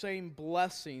receive the same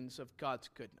blessings of God's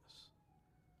goodness.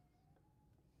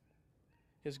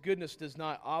 His goodness does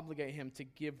not obligate Him to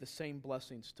give the same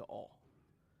blessings to all.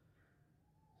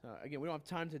 Again, we don't have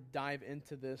time to dive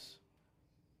into this,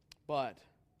 but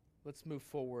let's move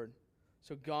forward.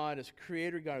 So God is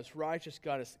creator, God is righteous,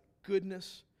 God is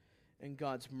goodness, and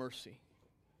God's mercy.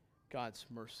 God's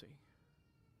mercy.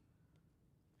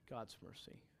 God's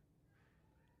mercy.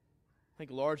 I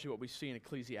think largely what we see in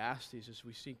Ecclesiastes is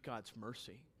we see God's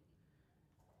mercy.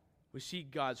 We see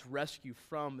God's rescue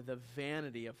from the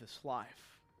vanity of this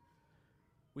life.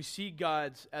 We see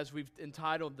God's, as we've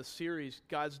entitled the series,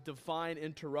 God's divine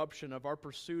interruption of our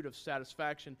pursuit of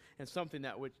satisfaction and something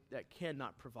that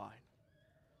cannot provide.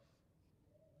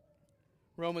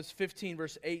 Romans 15,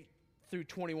 verse 8 through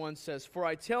 21 says, "For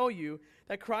I tell you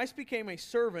that Christ became a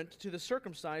servant to the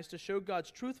circumcised to show God's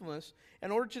truthfulness,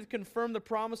 in order to confirm the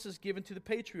promises given to the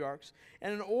patriarchs,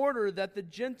 and in order that the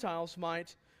Gentiles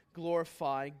might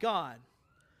glorify God."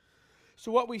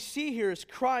 So what we see here is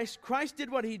Christ did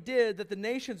what he did that the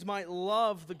nations might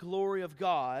love the glory of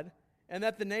God and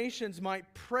that the nations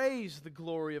might praise the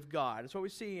glory of God. That's what we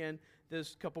see in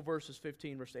this couple verses,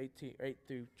 15, verse 18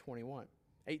 through 21.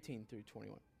 18 through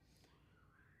 21.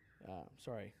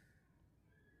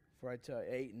 For I tell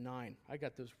 8 and 9. I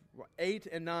got those 8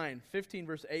 and 9. 15,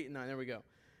 verse 8 and 9. There we go.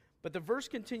 But the verse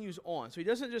continues on. So he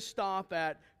doesn't just stop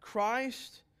at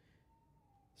Christ.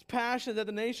 His passion that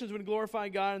the nations would glorify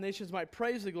God and the nations might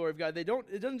praise the glory of God. It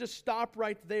doesn't just stop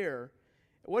right there.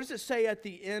 What does it say at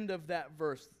the end of that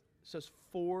verse? It says,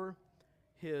 "For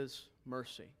his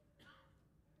mercy."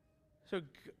 So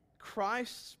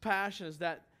Christ's passion is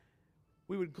that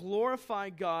we would glorify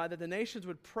God, that the nations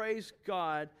would praise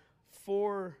God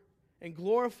for and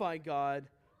glorify God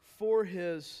for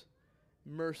his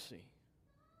mercy.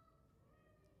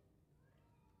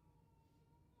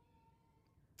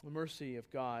 The mercy of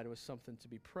God was something to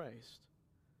be praised,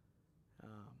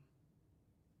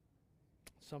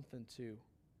 something to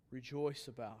rejoice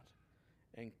about.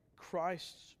 And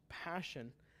Christ's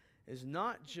passion is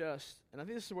not just, and I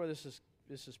think this is where this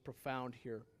is profound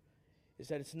here, is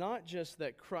that it's not just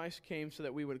that Christ came so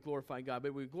that we would glorify God,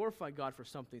 but we would glorify God for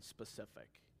something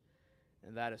specific,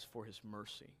 and that is for his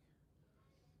mercy.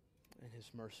 And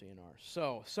his mercy in ours.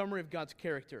 So, summary of God's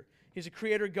character. He's a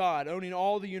creator God, owning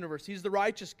all the universe. He's the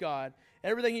righteous God.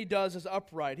 Everything he does is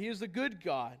upright. He is the good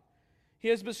God. He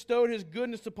has bestowed his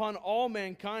goodness upon all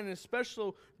mankind, and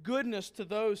special goodness to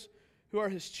those who are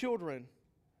his children.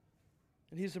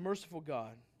 And he's a merciful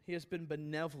God. He has been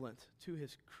benevolent to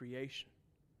his creation.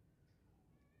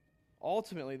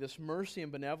 Ultimately, this mercy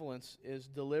and benevolence is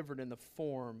delivered in the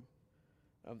form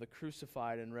of the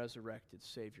crucified and resurrected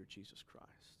Savior, Jesus Christ.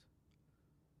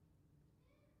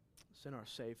 It's in our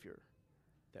Savior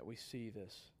that we see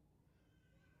this.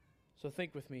 So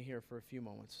think with me here for a few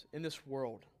moments. In this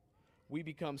world, we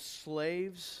become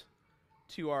slaves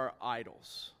to our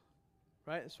idols.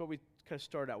 Right? That's what we kind of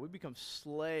start out. We become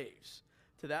slaves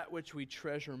to that which we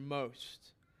treasure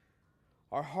most.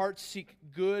 Our hearts seek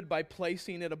good by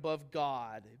placing it above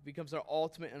God. It becomes our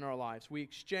ultimate in our lives. We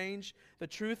exchange the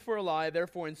truth for a lie,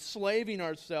 therefore enslaving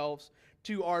ourselves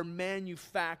to our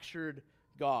manufactured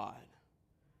God.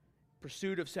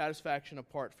 Pursuit of satisfaction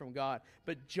apart from God.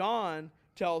 But John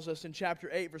tells us in chapter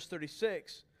 8, verse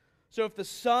 36, so if the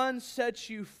Son sets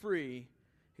you free,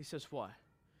 he says what?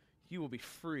 You will be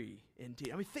free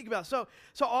indeed. I mean, think about it. So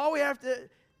all we have to,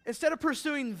 instead of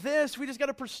pursuing this, we just got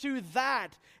to pursue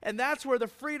that. And that's where the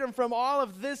freedom from all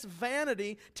of this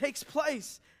vanity takes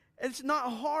place. It's not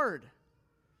hard.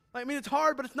 I mean, it's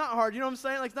hard, but it's not hard. You know what I'm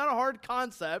saying? Like, it's not a hard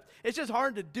concept. It's just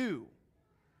hard to do.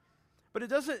 But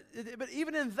but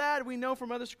even in that, we know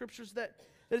from other scriptures that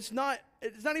it's not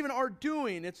even our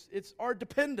doing. It's our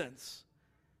dependence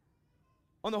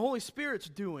on the Holy Spirit's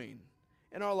doing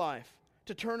in our life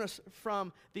to turn us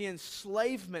from the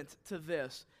enslavement to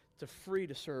this to free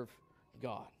to serve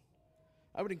God.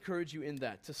 I would encourage you in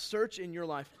that, to search in your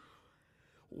life,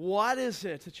 what is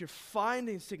it that you're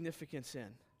finding significance in?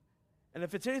 And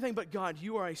if it's anything but God,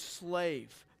 you are a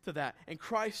slave to that. And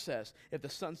Christ says, if the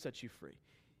Son sets you free,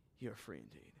 you are free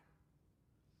indeed.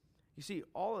 You see,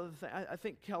 all of the I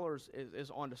think Keller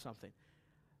is onto something.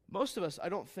 Most of us, I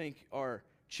don't think, are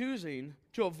choosing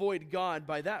to avoid God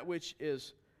by that which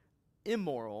is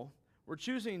immoral. We're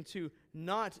choosing to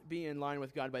not be in line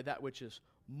with God by that which is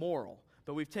moral.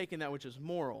 But we've taken that which is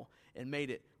moral and made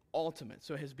it ultimate.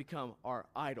 So it has become our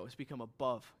idol. It's become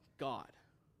above God.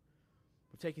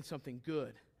 We've taken something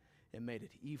good and made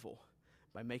it evil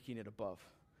by making it above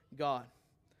God.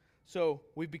 So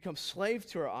we've become slaves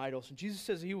to our idols. And Jesus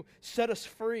says he will set us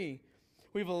free.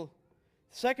 We have a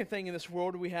second thing in this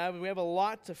world we have a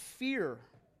lot to fear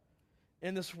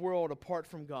in this world apart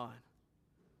from God.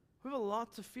 We have a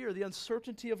lot to fear. The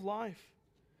uncertainty of life,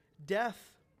 death,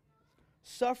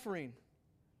 suffering.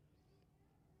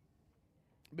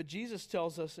 But Jesus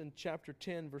tells us in chapter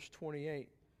 10, verse 28,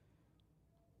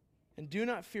 and do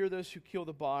not fear those who kill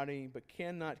the body, but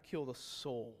cannot kill the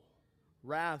soul.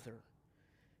 Rather,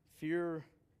 fear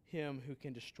him who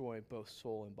can destroy both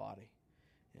soul and body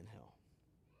in hell.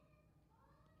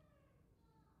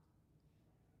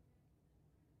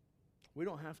 We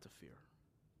don't have to fear.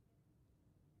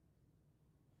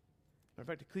 In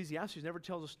fact, Ecclesiastes never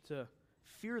tells us to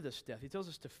fear this death. He tells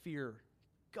us to fear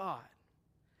God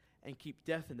and keep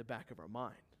death in the back of our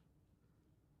mind.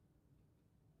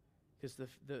 Because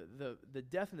the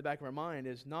death in the back of our mind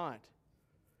is not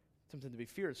something to be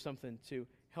feared. It's something to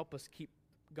help us keep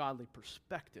godly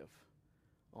perspective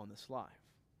on this life.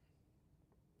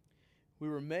 We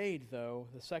were made, though,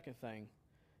 the second thing,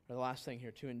 or the last thing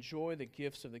here, to enjoy the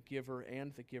gifts of the giver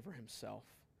and the giver himself.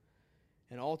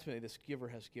 And ultimately, this giver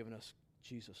has given us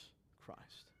Jesus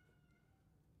Christ.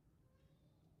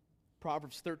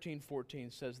 Proverbs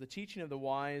 13:14 says, "The teaching of the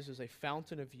wise is a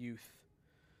fountain of youth.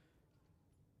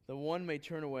 That one may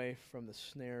turn away from the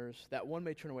snares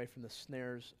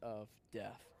of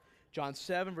death." John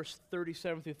 7, verse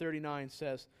 37 through 39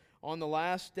 says, "On the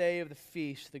last day of the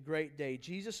feast, the great day,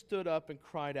 Jesus stood up and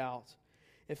cried out,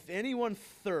 'If anyone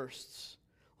thirsts,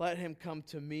 let him come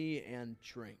to me and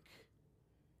drink.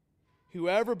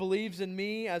 Whoever believes in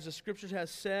me, as the Scriptures has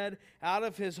said, out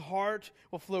of his heart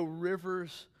will flow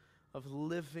rivers of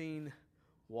living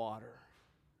water.'"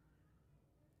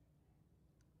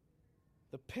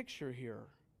 The picture here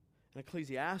in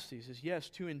Ecclesiastes is, yes,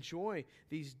 to enjoy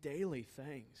these daily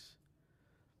things.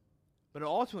 But it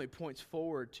ultimately points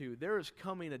forward to there is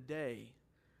coming a day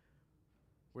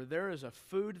where there is a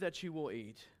food that you will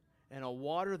eat and a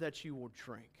water that you will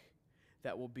drink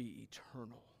that will be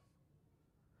eternal.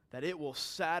 That it will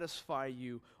satisfy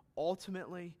you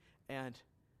ultimately and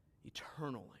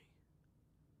eternally.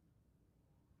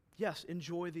 Yes,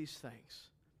 enjoy these things,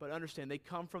 but understand they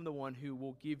come from the one who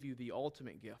will give you the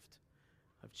ultimate gift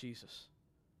of Jesus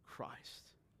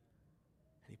Christ.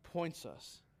 And he points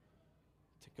us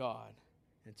to God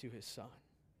and to his Son.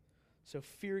 So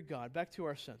fear God. Back to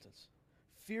our sentence.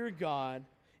 Fear God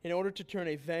in order to turn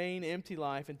a vain, empty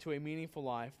life into a meaningful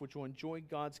life which will enjoy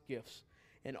God's gifts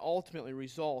and ultimately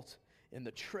result in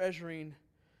the treasuring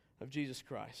of Jesus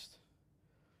Christ.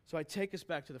 So I take us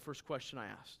back to the first question I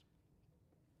asked.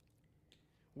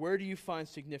 Where do you find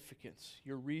significance,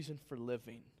 your reason for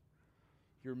living,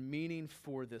 your meaning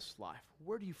for this life?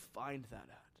 Where do you find that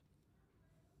at?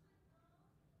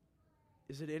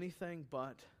 Is it anything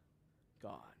but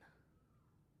God?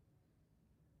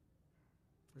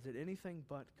 Is it anything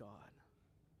but God?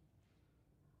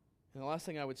 And the last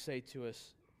thing I would say to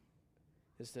us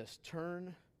is this: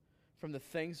 turn from the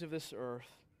things of this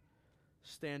earth,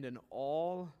 stand in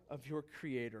awe of your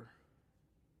Creator,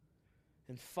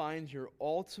 and find your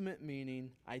ultimate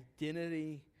meaning,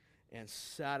 identity, and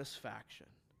satisfaction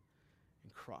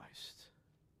in Christ.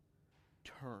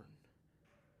 Turn.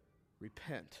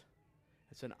 Repent.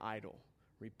 It's an idol.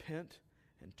 Repent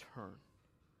and turn.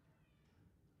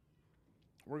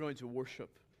 We're going to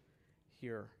worship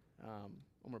here. I'm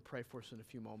going to pray for us in a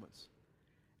few moments.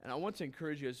 And I want to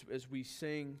encourage you as we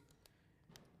sing,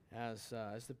 as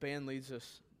the band leads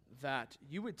us, that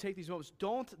you would take these moments.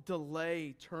 Don't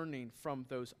delay turning from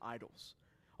those idols.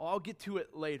 Oh, I'll get to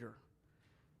it later.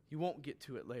 You won't get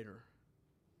to it later.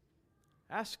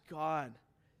 Ask God.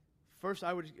 First,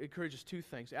 I would encourage us two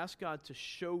things. Ask God to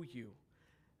show you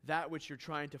that which you're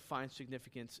trying to find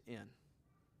significance in.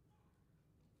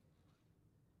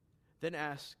 Then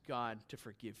ask God to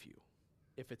forgive you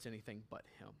if it's anything but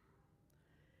Him.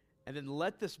 And then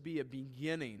let this be a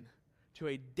beginning to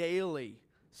a daily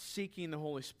seeking the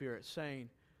Holy Spirit, saying,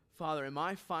 Father, am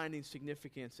I finding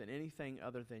significance in anything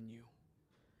other than you?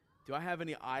 Do I have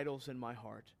any idols in my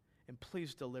heart? And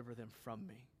please deliver them from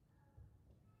me.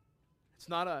 It's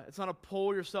not a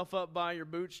pull yourself up by your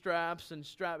bootstraps and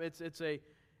strap.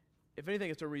 If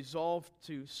anything, it's a resolve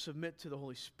to submit to the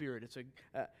Holy Spirit. It's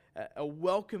a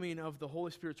welcoming of the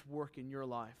Holy Spirit's work in your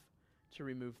life to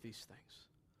remove these things.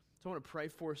 So I want to pray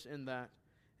for us in that,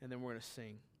 and then we're going to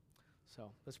sing.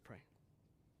 So let's pray.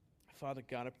 Father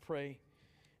God, I pray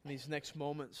in these next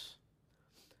moments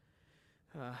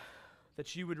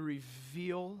that you would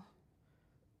reveal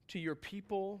to your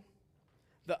people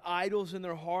the idols in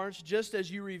their hearts, just as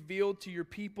you revealed to your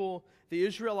people, the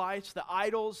Israelites, the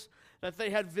idols that they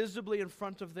had visibly in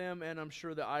front of them, and I'm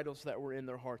sure the idols that were in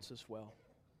their hearts as well.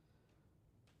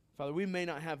 Father, we may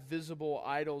not have visible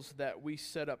idols that we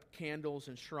set up candles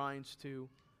and shrines to,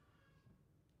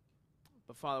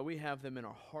 but Father, we have them in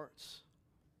our hearts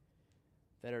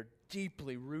that are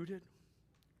deeply rooted.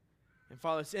 And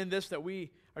Father, it's in this that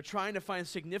we are trying to find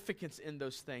significance in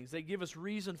those things. They give us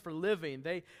reason for living.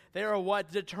 They are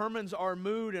what determines our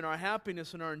mood and our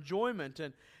happiness and our enjoyment.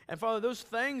 And Father, those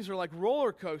things are like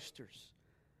roller coasters.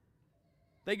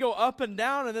 They go up and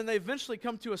down, and then they eventually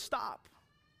come to a stop.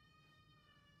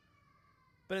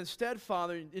 But instead,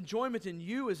 Father, enjoyment in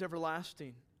you is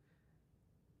everlasting.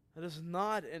 It is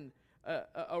not in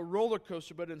a roller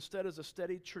coaster, but instead is a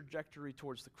steady trajectory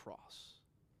towards the cross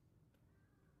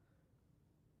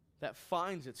that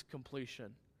finds its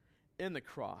completion in the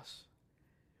cross,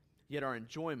 yet our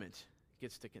enjoyment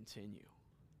gets to continue.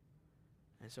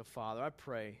 And so, Father, I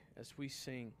pray as we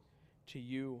sing to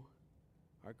you,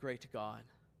 our great God,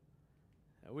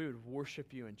 that we would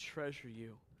worship you and treasure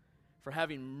you for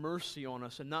having mercy on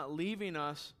us and not leaving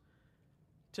us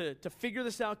to figure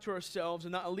this out to ourselves,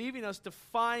 and not leaving us to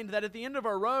find that at the end of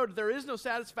our road there is no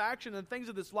satisfaction in things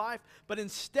of this life, but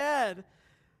instead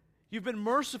you've been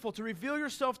merciful to reveal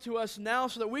yourself to us now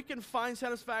so that we can find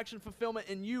satisfaction and fulfillment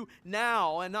in you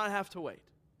now and not have to wait.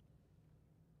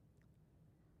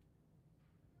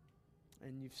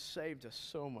 And you've saved us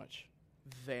so much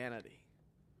vanity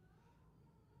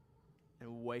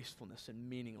and wastefulness and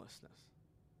meaninglessness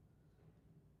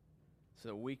so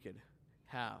that we could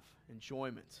have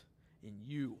enjoyment in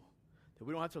you, that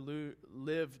we don't have to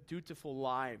live dutiful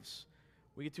lives.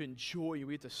 We get to enjoy you.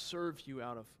 We get to serve you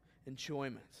out of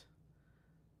enjoyment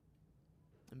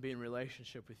and be in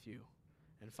relationship with you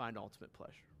and find ultimate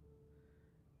pleasure.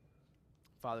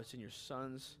 Father, it's in your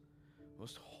Son's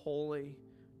most holy,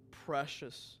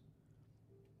 precious,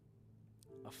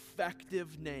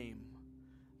 effective name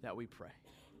that we pray.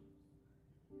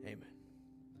 Amen.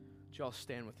 Would you all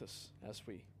stand with us as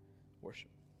we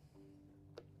worship?